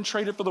 I wouldn't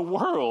trade it for the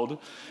world.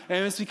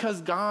 And it's because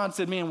God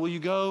said, man, will you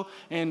go?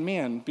 And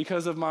man,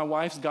 because of my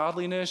wife's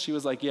godliness, she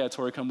was like, yeah,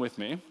 Tory, come with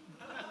me.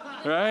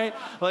 Right?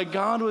 Like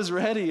God was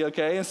ready,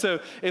 okay? And so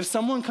if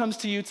someone comes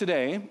to you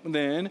today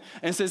then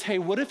and says, hey,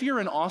 what if you're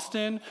in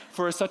Austin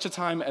for such a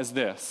time as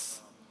this?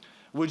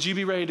 Would you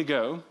be ready to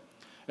go?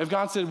 If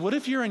God said, what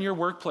if you're in your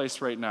workplace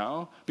right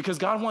now because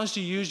God wants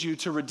to use you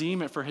to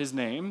redeem it for his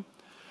name?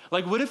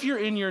 Like, what if you're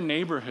in your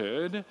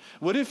neighborhood?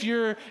 What if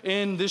you're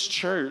in this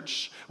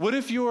church? What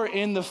if you're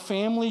in the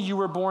family you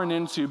were born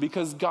into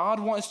because God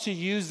wants to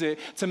use it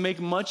to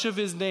make much of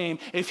his name?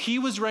 If he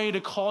was ready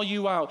to call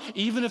you out,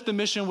 even if the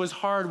mission was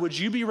hard, would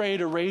you be ready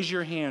to raise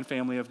your hand,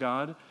 family of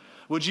God?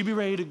 Would you be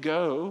ready to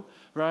go,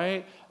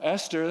 right?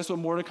 Esther, that's what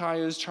Mordecai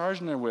is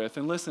charging her with.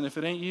 And listen, if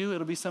it ain't you,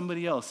 it'll be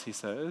somebody else, he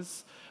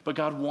says. But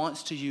God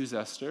wants to use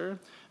Esther.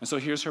 And so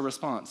here's her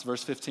response,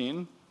 verse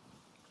 15.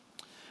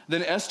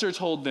 Then Esther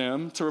told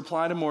them to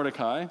reply to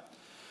Mordecai,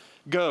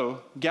 go,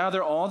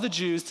 gather all the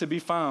Jews to be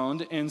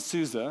found in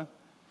Susa,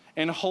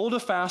 and hold a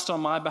fast on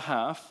my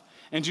behalf,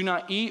 and do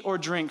not eat or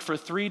drink for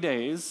 3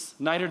 days,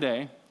 night or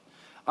day.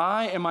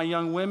 I and my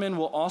young women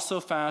will also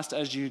fast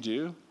as you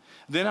do.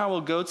 Then I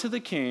will go to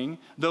the king,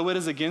 though it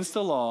is against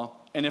the law,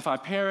 and if I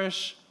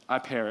perish, I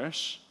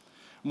perish.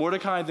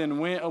 Mordecai then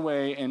went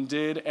away and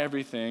did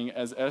everything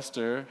as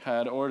Esther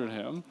had ordered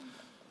him.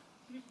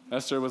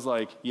 Esther was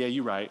like, yeah,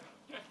 you're right.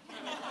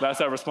 That's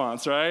that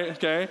response, right?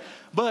 Okay.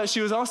 But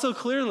she was also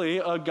clearly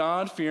a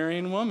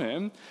God-fearing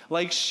woman.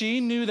 Like she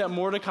knew that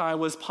Mordecai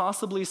was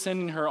possibly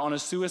sending her on a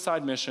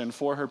suicide mission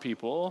for her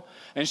people.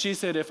 And she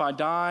said, if I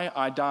die,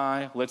 I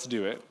die. Let's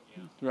do it.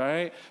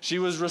 Right? She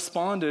was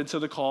responded to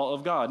the call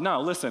of God. Now,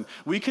 listen,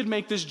 we could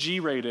make this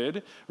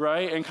G-rated,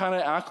 right? And kind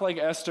of act like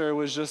Esther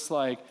was just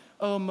like,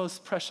 oh,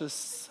 most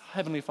precious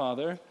Heavenly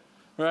Father,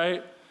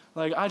 right?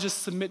 Like, I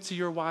just submit to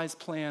your wise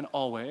plan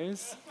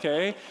always,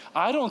 okay?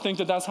 I don't think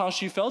that that's how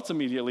she felt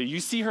immediately. You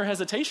see her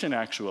hesitation,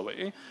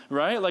 actually,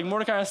 right? Like,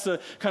 Mordecai has to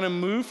kind of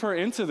move her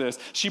into this.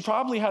 She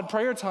probably had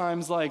prayer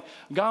times like,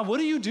 God, what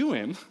are you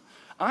doing?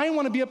 I didn't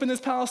want to be up in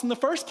this palace in the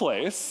first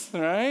place,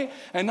 right?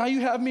 And now you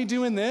have me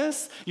doing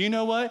this? You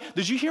know what?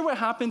 Did you hear what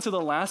happened to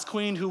the last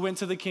queen who went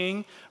to the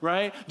king,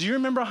 right? Do you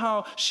remember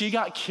how she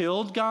got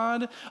killed,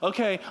 God?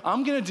 Okay,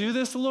 I'm going to do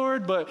this,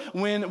 Lord, but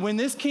when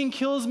this king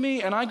kills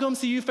me and I come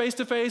see you face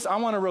to face, I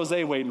want a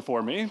rosé waiting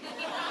for me,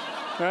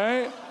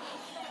 right?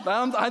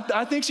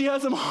 I think she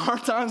had some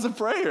hard times of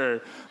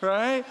prayer,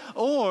 right?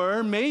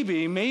 Or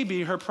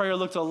maybe her prayer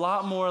looked a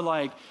lot more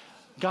like,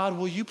 God,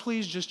 will you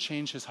please just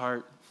change his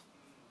heart?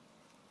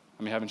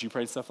 I mean, haven't you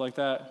prayed stuff like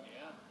that?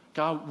 Yeah.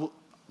 God,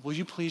 will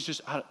you please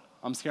just,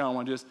 I'm scared I don't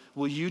want to do this.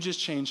 Will you just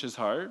change his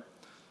heart?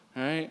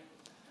 All right?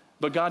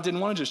 But God didn't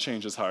want to just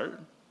change his heart.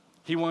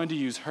 He wanted to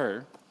use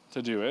her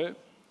to do it.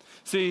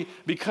 See,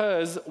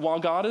 because while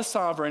God is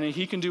sovereign and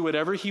he can do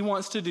whatever he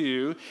wants to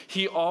do,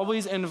 he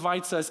always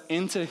invites us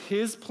into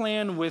his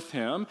plan with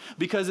him,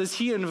 because as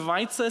he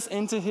invites us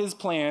into his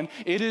plan,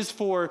 it is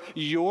for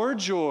your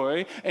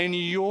joy and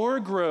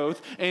your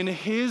growth and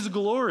his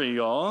glory,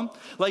 y'all.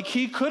 Like,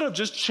 he could have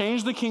just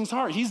changed the king's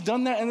heart. He's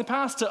done that in the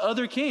past to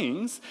other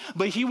kings,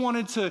 but he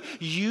wanted to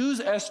use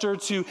Esther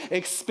to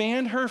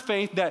expand her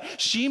faith that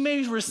she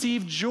may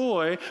receive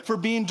joy for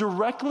being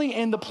directly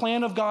in the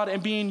plan of God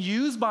and being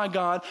used by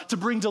God to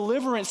bring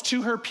deliverance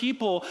to her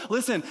people.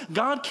 Listen,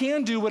 God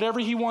can do whatever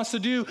he wants to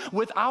do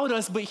without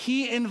us, but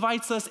he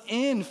invites us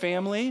in,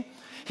 family.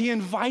 He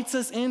invites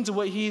us into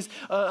what he's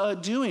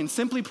doing.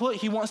 Simply put,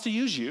 he wants to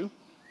use you.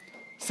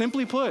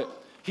 Simply put,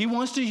 he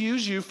wants to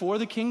use you for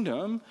the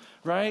kingdom,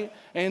 right?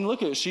 And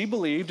look at, she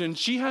believed, and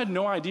she had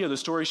no idea the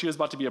story she was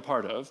about to be a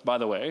part of, by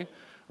the way,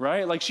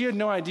 right? Like, she had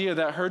no idea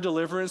that her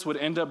deliverance would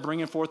end up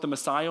bringing forth the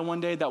Messiah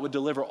one day that would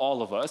deliver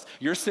all of us.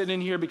 You're sitting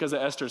in here because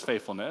of Esther's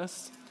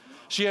faithfulness.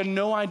 She had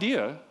no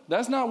idea.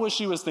 That's not what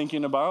she was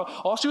thinking about.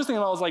 All she was thinking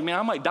about was like, man,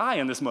 I might die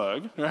in this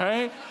mug,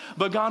 right?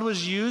 But God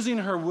was using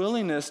her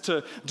willingness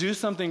to do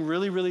something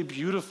really, really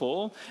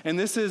beautiful. And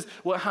this is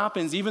what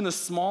happens. Even the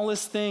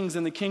smallest things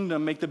in the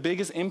kingdom make the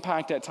biggest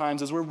impact at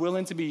times as we're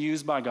willing to be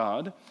used by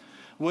God.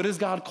 What is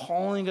God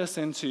calling us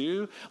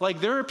into?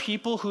 Like, there are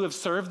people who have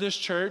served this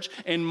church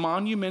in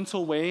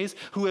monumental ways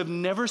who have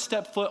never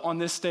stepped foot on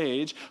this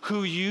stage,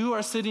 who you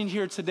are sitting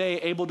here today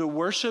able to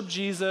worship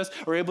Jesus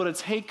or able to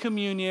take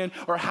communion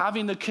or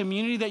having the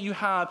community that you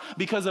have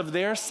because of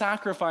their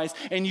sacrifice,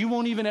 and you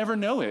won't even ever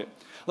know it.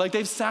 Like,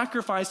 they've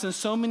sacrificed in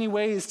so many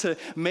ways to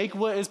make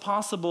what is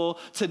possible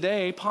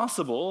today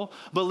possible.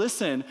 But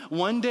listen,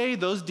 one day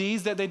those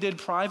deeds that they did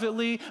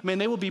privately, man,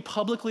 they will be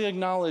publicly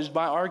acknowledged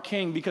by our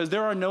King, because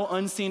there are no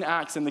unseen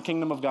acts in the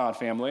kingdom of God,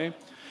 family.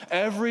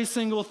 Every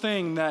single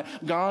thing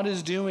that God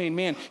is doing,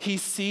 man, he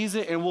sees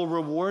it and will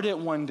reward it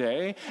one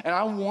day. And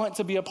I want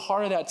to be a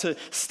part of that, to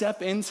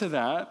step into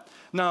that.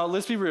 Now,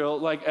 let's be real.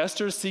 Like,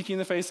 Esther's seeking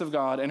the face of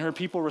God, and her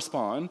people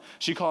respond.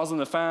 She calls them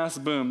to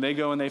fast. Boom, they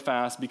go and they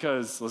fast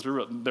because, let's be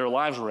real, their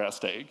lives were at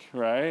stake,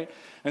 right?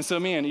 And so,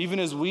 man, even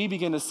as we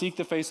begin to seek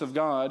the face of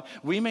God,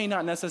 we may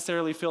not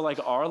necessarily feel like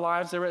our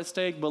lives are at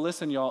stake, but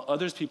listen, y'all,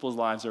 others people's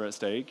lives are at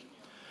stake.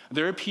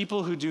 There are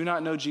people who do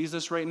not know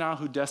Jesus right now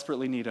who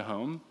desperately need a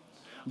home.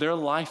 Their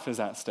life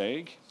is at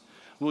stake.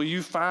 Will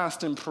you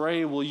fast and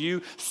pray? Will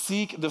you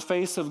seek the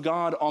face of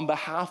God on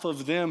behalf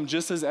of them,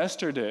 just as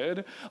Esther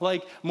did?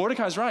 Like,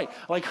 Mordecai's right.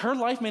 Like, her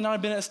life may not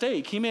have been at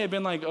stake. He may have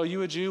been like, oh,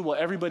 you a Jew? Well,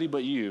 everybody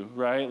but you,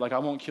 right? Like, I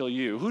won't kill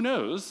you. Who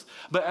knows?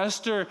 But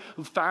Esther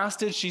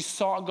fasted. She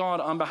sought God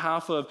on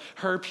behalf of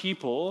her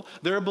people.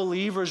 There are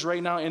believers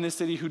right now in this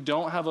city who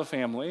don't have a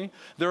family.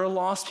 There are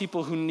lost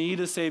people who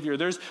need a Savior.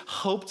 There's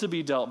hope to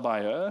be dealt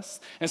by us.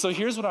 And so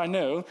here's what I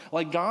know.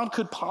 Like, God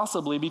could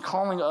possibly be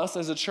calling us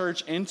as a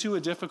church into a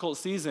difficult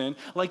season,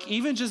 like,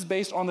 even just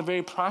based on the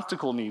very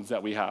practical needs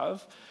that we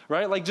have,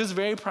 right? Like, just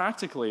very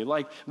practically,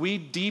 like, we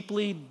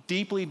deeply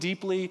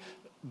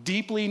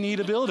need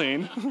a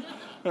building,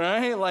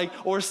 right? Like,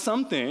 or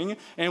something.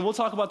 And we'll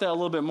talk about that a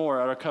little bit more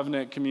at our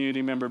covenant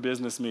community member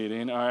business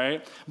meeting, all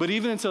right? But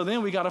even until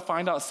then, we got to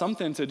find out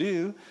something to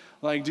do.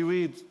 Like, do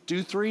we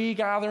do 3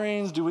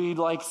 gatherings? Do we,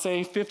 like,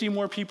 say 50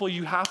 more people,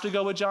 you have to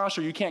go with Josh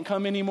or you can't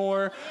come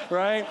anymore,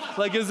 right?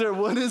 Like,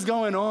 what is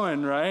going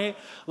on, right?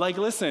 Like,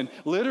 listen,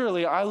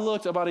 literally, I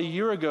looked about a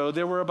year ago,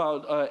 there were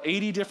about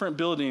 80 different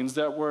buildings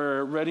that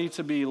were ready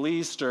to be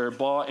leased or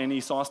bought in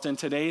East Austin.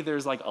 Today,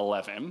 there's like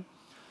 11.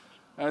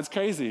 That's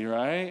crazy,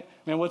 right?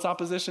 Man, what's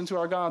opposition to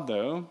our God,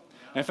 though?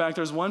 In fact,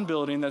 there's one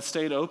building that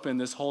stayed open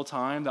this whole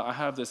time that I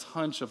have this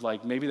hunch of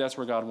like, maybe that's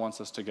where God wants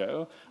us to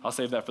go. I'll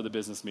save that for the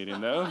business meeting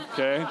though,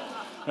 okay?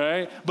 All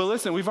right? But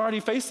listen, we've already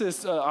faced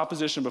this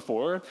opposition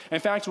before. In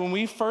fact, when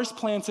we first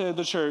planted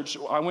the church,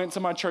 I went to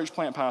my church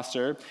plant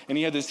pastor, and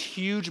he had this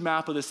huge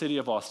map of the city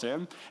of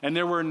Austin, and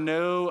there were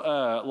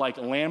no like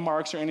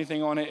landmarks or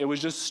anything on it. It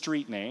was just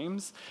street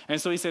names.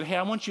 And so he said, hey,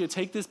 I want you to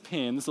take this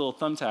pin, this little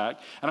thumbtack,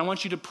 and I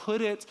want you to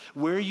put it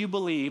where you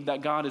believe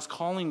that God is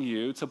calling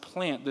you to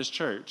plant this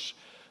church.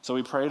 So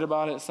we prayed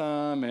about it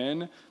some,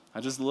 and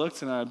I just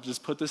looked, and I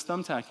just put this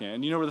thumbtack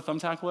in. You know where the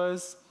thumbtack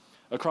was?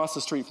 Across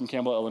the street from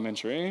Campbell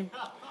Elementary.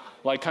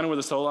 Like kind of where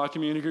the Solar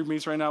Community Group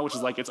meets right now, which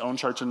is like its own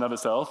church in and of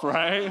itself,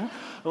 right?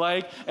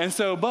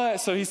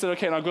 So he said,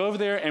 okay, and I'll go over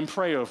there and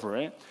pray over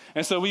it.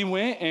 And so we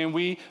went and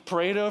we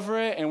prayed over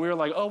it, and we were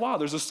like, oh, wow,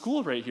 there's a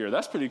school right here.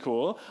 That's pretty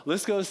cool.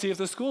 Let's go see if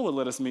the school would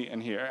let us meet in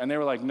here. And they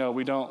were like, no,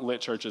 we don't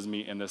let churches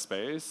meet in this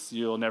space.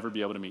 You'll never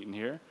be able to meet in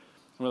here.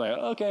 We're like,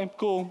 okay,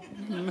 cool.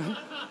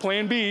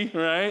 Plan B,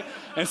 right?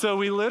 And so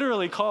we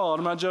literally called,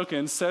 I'm not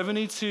joking,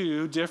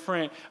 72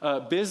 different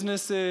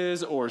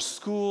businesses or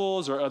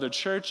schools or other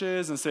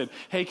churches and said,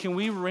 hey, can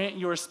we rent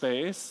your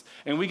space?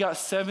 And we got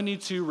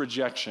 72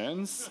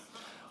 rejections.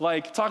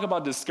 Like, talk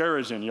about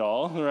discouraging,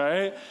 y'all,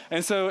 right?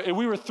 And so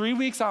we were 3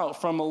 weeks out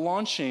from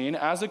launching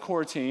as a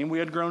core team. We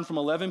had grown from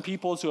 11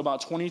 people to about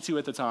 22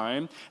 at the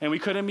time, and we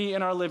couldn't meet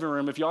in our living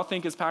room. If y'all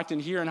think it's packed in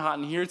here and hot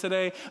in here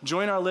today,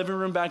 join our living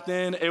room back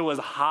then. It was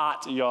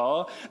hot,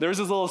 y'all. There was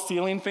this little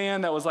ceiling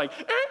fan that was like,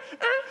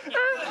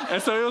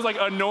 and so it was like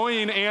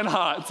annoying and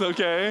hot,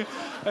 okay?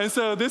 And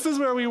so this is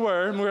where we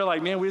were, and we were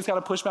like, man, we just got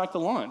to push back the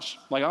launch.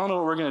 Like, I don't know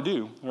what we're going to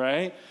do,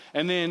 right?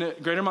 And then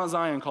Greater Mount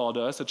Zion called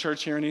us, a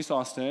church here in East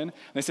Austin, and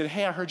they said,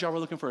 hey, I heard y'all were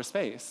looking for a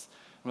space.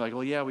 We're like,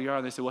 well, yeah, we are.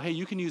 And they said, well, hey,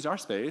 you can use our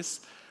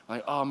space. I'm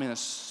like, oh, man,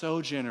 that's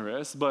so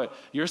generous. But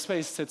your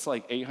space sits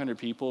like 800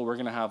 people. We're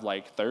going to have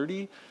like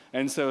 30.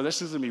 And so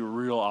this is going to be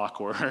real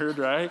awkward,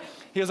 right?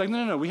 He was like,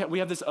 no, we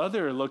have this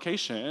other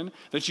location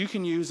that you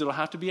can use. It'll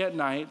have to be at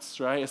nights,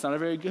 right? It's not a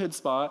very good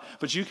spot,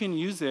 but you can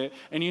use it.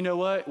 And you know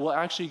what? We'll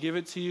actually give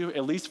it to you,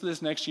 at least for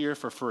this next year,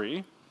 for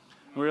free.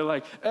 We were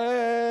like,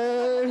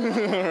 hey,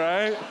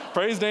 right?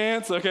 Praise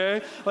dance,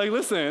 okay? Like,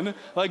 listen,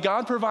 like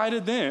God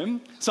provided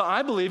then, so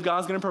I believe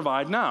God's going to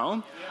provide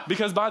now.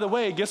 Because, by the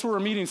way, guess where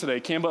we're meeting today?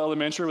 Campbell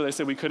Elementary, where they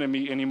said we couldn't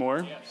meet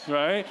anymore,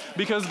 right?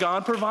 Because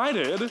God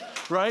provided,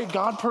 right?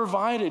 God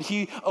provided.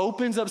 He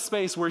opens up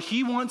space where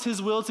he wants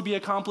his will to be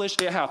accomplished.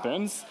 It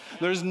happens.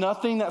 There's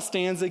nothing that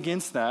stands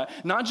against that.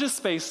 Not just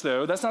space,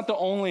 though. That's not the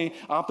only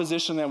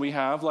opposition that we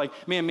have. Like,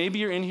 man, maybe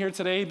you're in here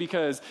today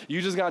because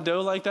you just got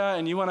dough like that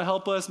and you want to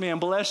help us. Man,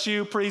 bless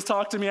you. Please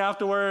talk to me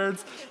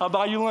afterwards. I'll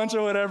buy you lunch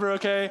or whatever,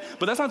 okay?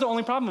 But that's not the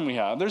only problem we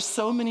have. There's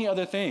so many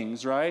other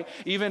things, right?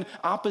 Even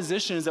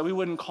oppositions that we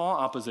wouldn't call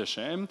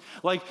opposition.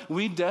 Like,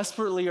 we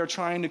desperately are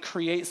trying to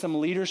create some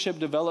leadership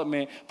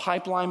development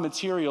pipeline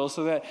material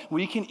so that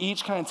we can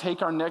each kind of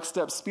take our next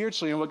step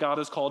spiritually in what God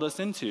has called us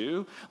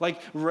into.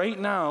 Like, right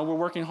now, we're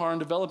working hard on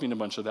developing a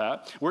bunch of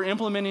that. We're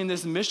implementing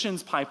this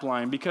missions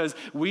pipeline because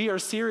we are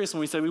serious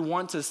when we say we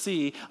want to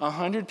see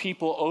 100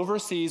 people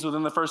overseas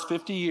within the first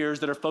 50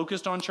 years that are focused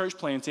on church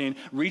planting,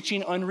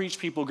 reaching unreached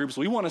people groups.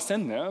 We want to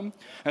send them.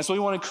 And so we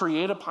want to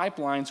create a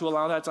pipeline to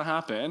allow that to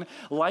happen.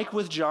 Like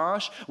with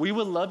Josh, we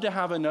would love to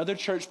have another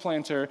church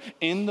planter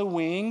in the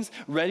wings,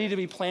 ready to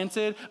be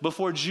planted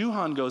before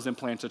Juhan goes and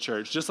plants a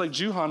church, just like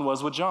Juhan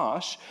was with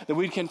Josh, that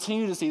we'd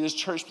continue to see this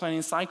church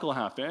planting cycle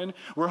happen.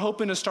 We're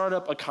hoping to start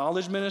up a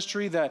college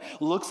ministry that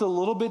looks a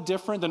little bit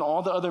different than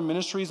all the other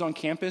ministries on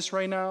campus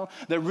right now,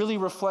 that really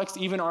reflects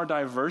even our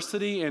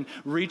diversity and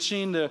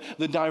reaching the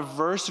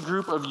diverse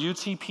group of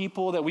UT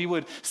people, that we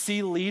would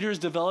see leaders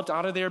developed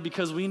out of there,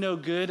 because we know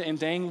good and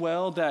dang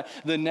well that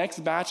the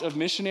next batch of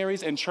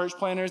missionaries and church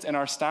planters and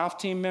our staff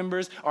team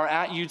members are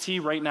at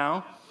UT right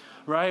now.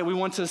 Right? We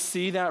want to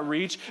see that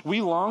reach.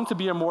 We long to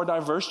be a more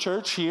diverse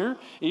church here.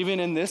 Even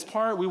in this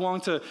part, we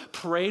want to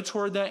pray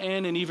toward that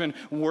end and even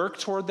work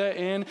toward that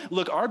end.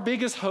 Look, our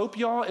biggest hope,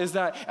 y'all, is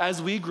that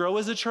as we grow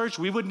as a church,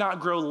 we would not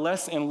grow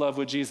less in love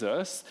with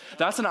Jesus.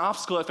 That's an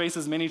obstacle that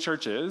faces many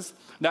churches,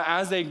 that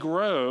as they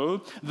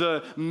grow,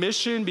 the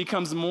mission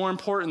becomes more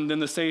important than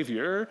the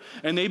Savior,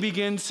 and they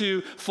begin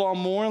to fall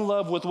more in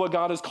love with what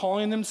God is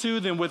calling them to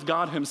than with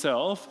God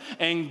himself.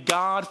 And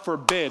God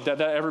forbid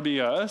that ever be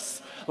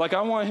us. Like,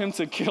 I want him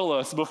to kill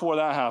us before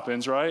that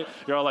happens, right?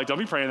 You're all like, don't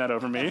be praying that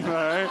over me, all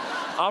right?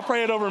 I'll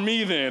pray it over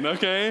me then,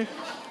 okay?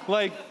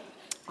 Like,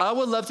 I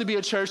would love to be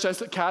a church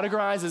that's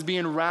categorized as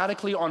being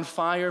radically on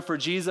fire for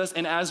Jesus,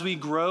 and as we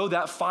grow,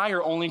 that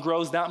fire only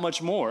grows that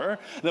much more,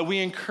 that we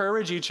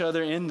encourage each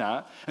other in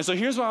that. And so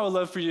here's what I would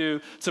love for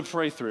you to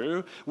pray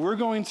through. We're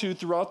going to,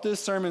 throughout this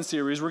sermon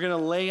series, we're going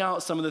to lay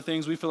out some of the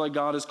things we feel like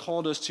God has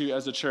called us to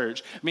as a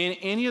church. Man,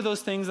 any of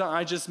those things that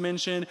I just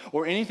mentioned,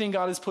 or anything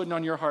God is putting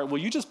on your heart, will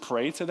you just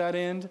pray to that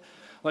end?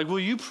 Like, will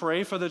you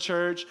pray for the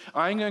church?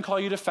 I ain't going to call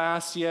you to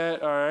fast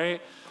yet, all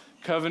right?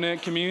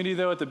 Covenant community,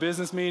 though, at the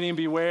business meeting,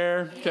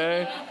 beware,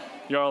 okay?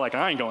 You're all like,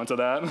 I ain't going to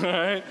that,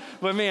 right?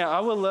 But man, I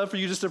would love for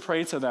you just to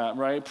pray to that,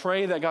 right?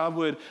 Pray that God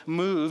would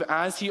move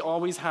as he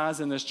always has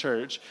in this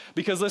church.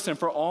 Because listen,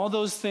 for all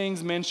those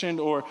things mentioned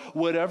or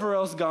whatever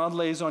else God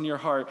lays on your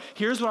heart,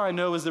 here's what I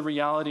know is the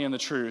reality and the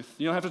truth.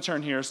 You don't have to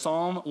turn here.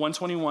 Psalm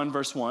 121,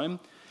 verse 1.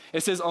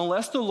 It says,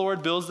 unless the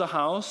Lord builds the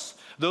house,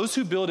 those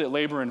who build it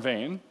labor in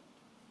vain.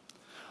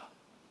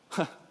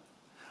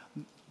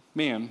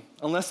 Man,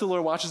 unless the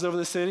Lord watches over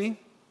the city,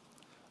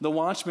 the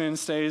watchman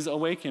stays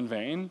awake in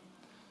vain.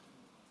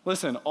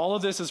 Listen, all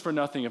of this is for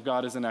nothing if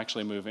God isn't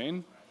actually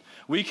moving.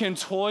 We can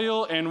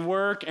toil and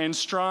work and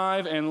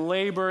strive and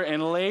labor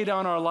and lay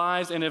down our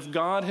lives, and if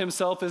God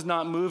himself is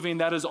not moving,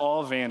 that is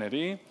all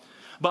vanity.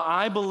 But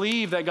I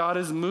believe that God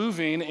is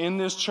moving in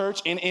this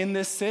church and in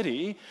this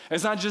city.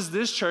 It's not just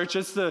this church,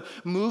 it's the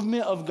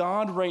movement of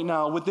God right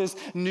now with this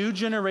new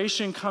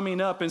generation coming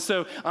up. And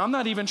so I'm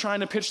not even trying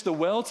to pitch the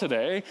well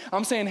today.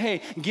 I'm saying,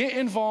 hey, get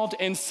involved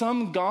in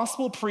some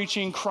gospel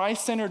preaching,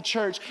 Christ-centered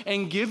church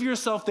and give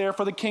yourself there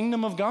for the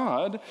kingdom of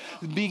God.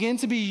 Begin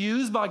to be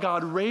used by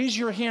God. Raise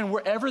your hand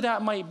wherever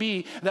that might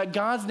be, that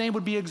God's name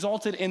would be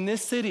exalted in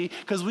this city,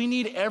 because we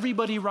need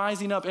everybody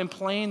rising up and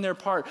playing their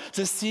part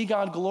to see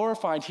God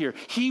glorified here.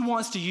 He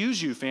wants to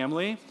use you,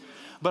 family.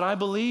 But I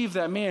believe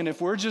that, man, if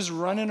we're just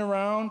running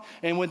around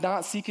and we're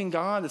not seeking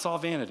God, it's all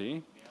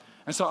vanity.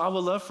 And so I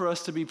would love for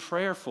us to be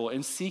prayerful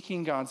and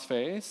seeking God's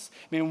face.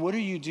 Man, what are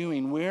you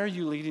doing? Where are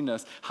you leading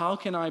us? How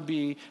can I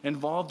be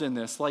involved in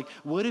this? Like,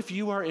 what if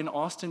you are in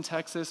Austin,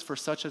 Texas for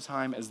such a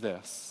time as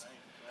this?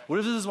 What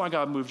if this is why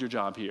God moved your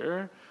job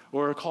here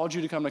or called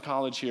you to come to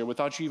college here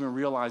without you even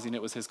realizing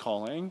it was his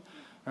calling?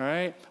 All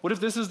right? What if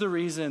this is the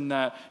reason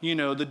that,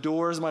 the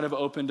doors might have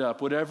opened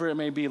up, whatever it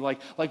may be?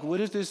 Like what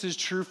if this is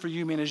true for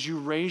you, man, as you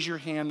raise your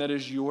hand, that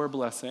is your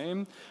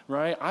blessing,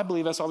 right? I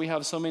believe that's why we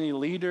have so many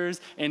leaders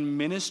and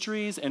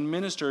ministries and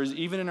ministers,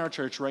 even in our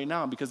church right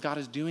now, because God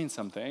is doing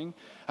something.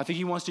 I think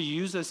he wants to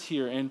use us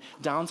here in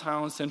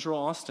downtown central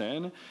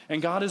Austin,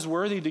 and God is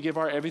worthy to give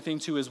our everything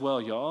to as well,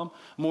 y'all.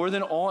 More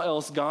than all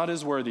else, God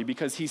is worthy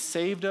because he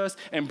saved us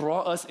and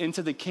brought us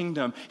into the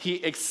kingdom. He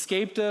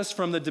escaped us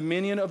from the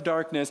dominion of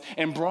darkness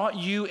and brought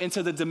you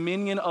into the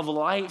dominion of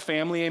light,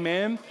 family,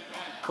 amen?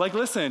 Like,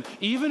 listen,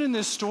 even in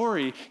this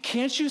story,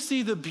 can't you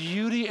see the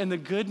beauty and the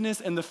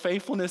goodness and the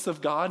faithfulness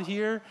of God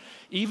here?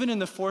 Even in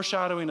the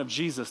foreshadowing of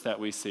Jesus that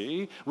we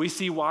see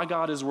why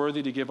God is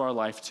worthy to give our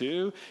life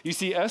to. You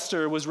see,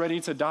 Esther was ready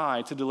to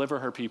die to deliver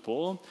her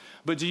people,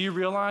 but do you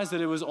realize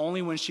that it was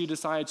only when she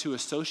decided to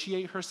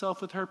associate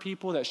herself with her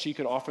people that she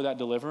could offer that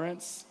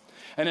deliverance?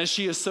 And as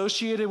she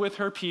associated with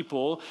her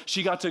people,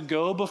 she got to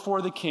go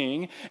before the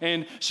king,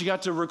 and she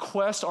got to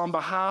request on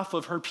behalf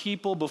of her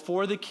people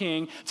before the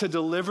king to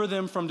deliver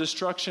them from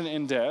destruction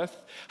and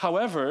death.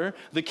 However,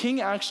 the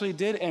king actually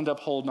did end up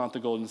holding out the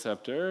golden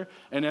scepter,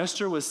 and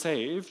Esther was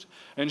saved,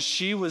 and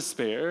she was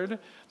spared.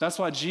 That's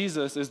why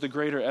Jesus is the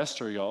greater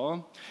Esther,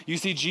 y'all. You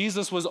see,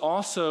 Jesus was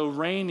also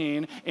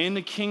reigning in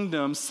the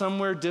kingdom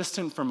somewhere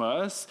distant from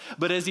us,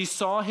 but as he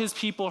saw his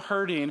people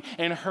hurting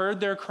and heard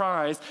their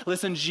cries,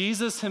 listen,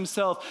 Jesus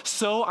himself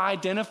so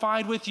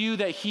identified with you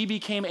that he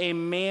became a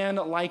man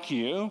like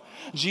you.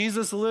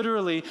 Jesus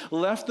literally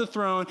left the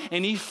throne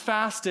and he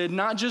fasted,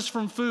 not just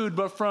from food,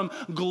 but from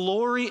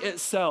glory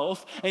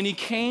itself, and he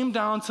came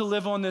down to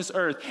live on this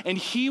earth, and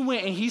he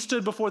went and he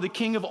stood before the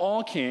King of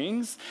all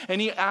kings,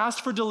 and he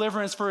asked for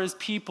deliverance for his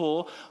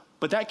people,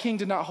 but that king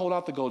did not hold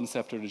out the golden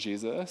scepter to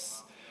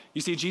Jesus.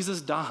 You see,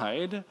 Jesus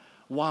died.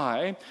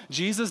 Why?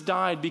 Jesus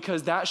died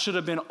because that should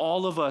have been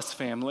all of us,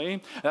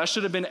 family. That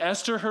should have been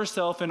Esther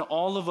herself and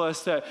all of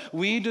us, that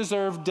we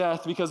deserve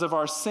death because of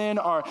our sin,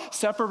 our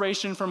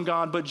separation from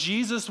God. But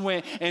Jesus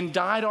went and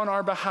died on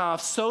our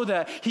behalf so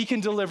that he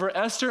can deliver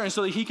Esther and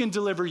so that he can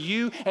deliver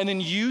you and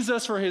then use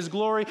us for his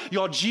glory.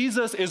 Y'all,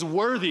 Jesus is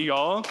worthy,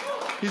 y'all.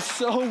 He's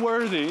so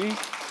worthy.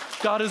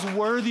 God is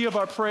worthy of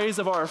our praise,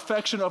 of our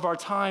affection, of our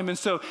time. And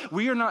so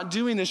we are not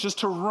doing this just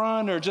to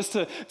run or just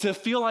to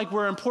feel like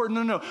we're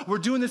important. No. We're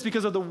doing this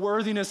because of the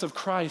worthiness of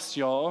Christ,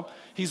 y'all.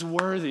 He's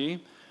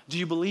worthy. Do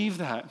you believe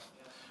that?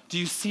 Do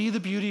you see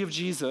the beauty of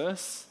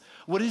Jesus?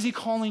 What is he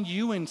calling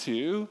you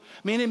into?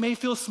 Man, it may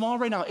feel small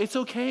right now. It's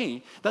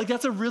okay.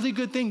 That's a really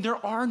good thing.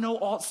 There are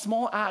no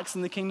small acts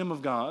in the kingdom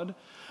of God.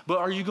 But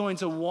are you going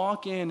to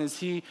walk in as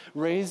he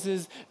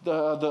raises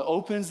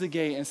opens the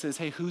gate and says,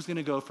 hey, who's going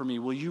to go for me?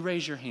 Will you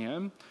raise your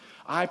hand?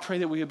 I pray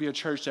that we would be a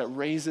church that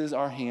raises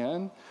our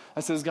hand,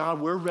 that says, God,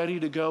 we're ready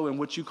to go in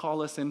what you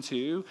call us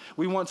into.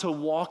 We want to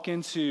walk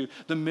into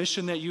the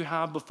mission that you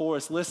have before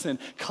us. Listen,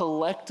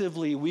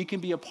 collectively, we can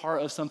be a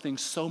part of something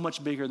so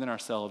much bigger than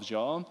ourselves,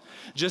 y'all.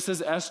 Just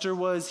as Esther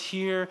was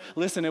here,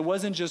 listen, it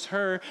wasn't just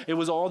her. It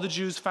was all the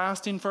Jews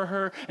fasting for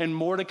her and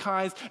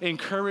Mordecai's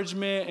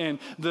encouragement and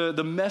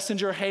the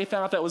messenger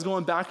Hathath that was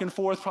going back and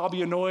forth,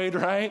 probably annoyed,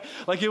 right?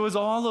 Like it was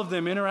all of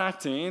them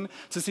interacting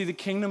to see the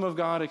kingdom of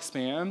God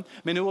expand.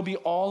 Man, it will be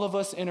all of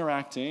us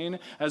interacting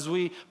as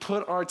we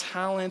put our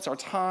talents, our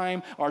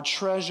time, our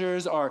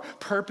treasures, our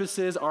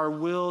purposes, our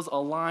wills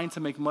align to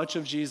make much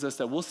of Jesus,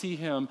 that we'll see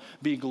him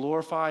be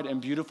glorified in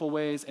beautiful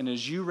ways. And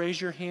as you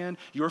raise your hand,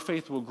 your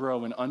faith will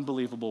grow in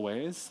unbelievable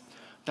ways.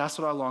 That's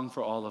what I long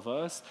for all of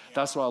us.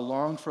 That's what I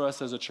long for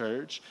us as a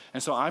church.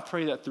 And so I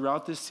pray that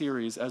throughout this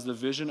series, as the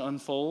vision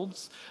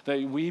unfolds,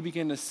 that we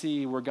begin to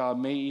see where God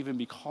may even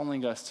be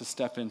calling us to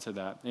step into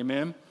that.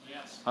 Amen?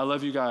 Yes. I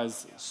love you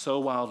guys so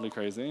wildly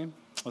crazy.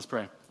 Let's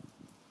pray.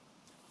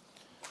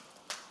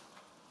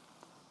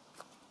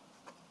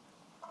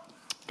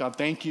 God,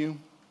 thank you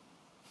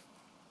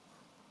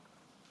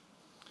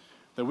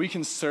that we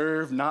can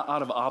serve not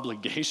out of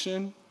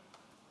obligation,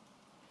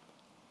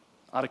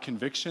 out of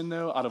conviction,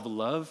 though, out of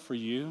love for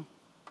you.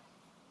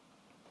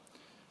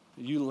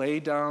 You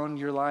laid down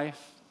your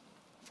life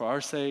for our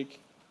sake.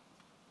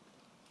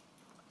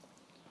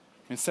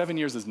 And 7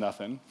 years is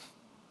nothing.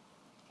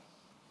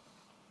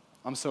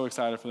 I'm so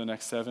excited for the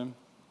next 7.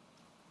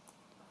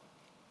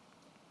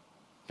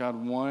 God,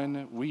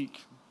 1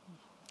 week,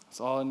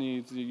 that's all it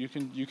needs. You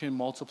can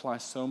multiply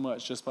so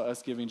much just by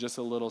us giving just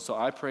a little. So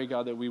I pray,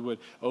 God, that we would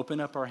open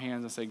up our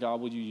hands and say,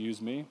 God, will you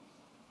use me?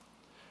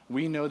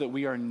 We know that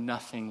we are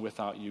nothing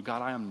without you.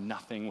 God, I am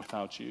nothing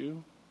without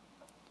you.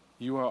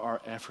 You are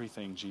our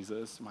everything,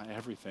 Jesus, my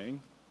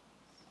everything.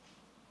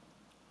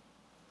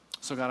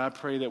 So God, I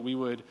pray that we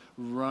would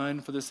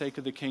run for the sake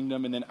of the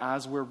kingdom, and then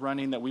as we're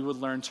running, that we would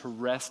learn to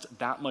rest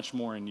that much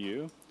more in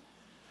you,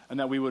 and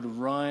that we would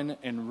run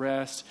and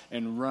rest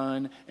and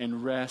run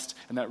and rest,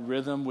 and that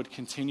rhythm would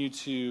continue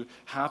to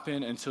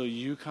happen until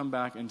you come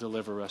back and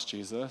deliver us,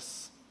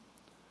 Jesus.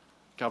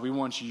 God, we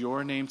want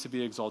your name to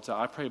be exalted.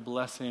 I pray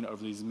blessing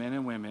over these men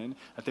and women,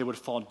 that they would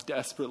fall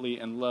desperately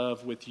in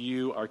love with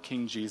you, our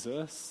King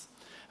Jesus.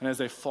 And as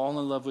they fall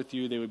in love with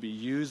you, they would be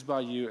used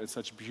by you in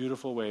such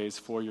beautiful ways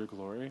for your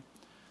glory.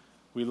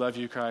 We love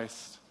you,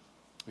 Christ.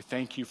 We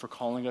thank you for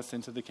calling us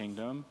into the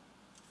kingdom.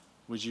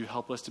 Would you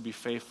help us to be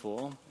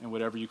faithful in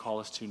whatever you call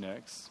us to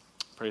next?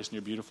 Praise in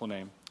your beautiful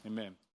name. Amen.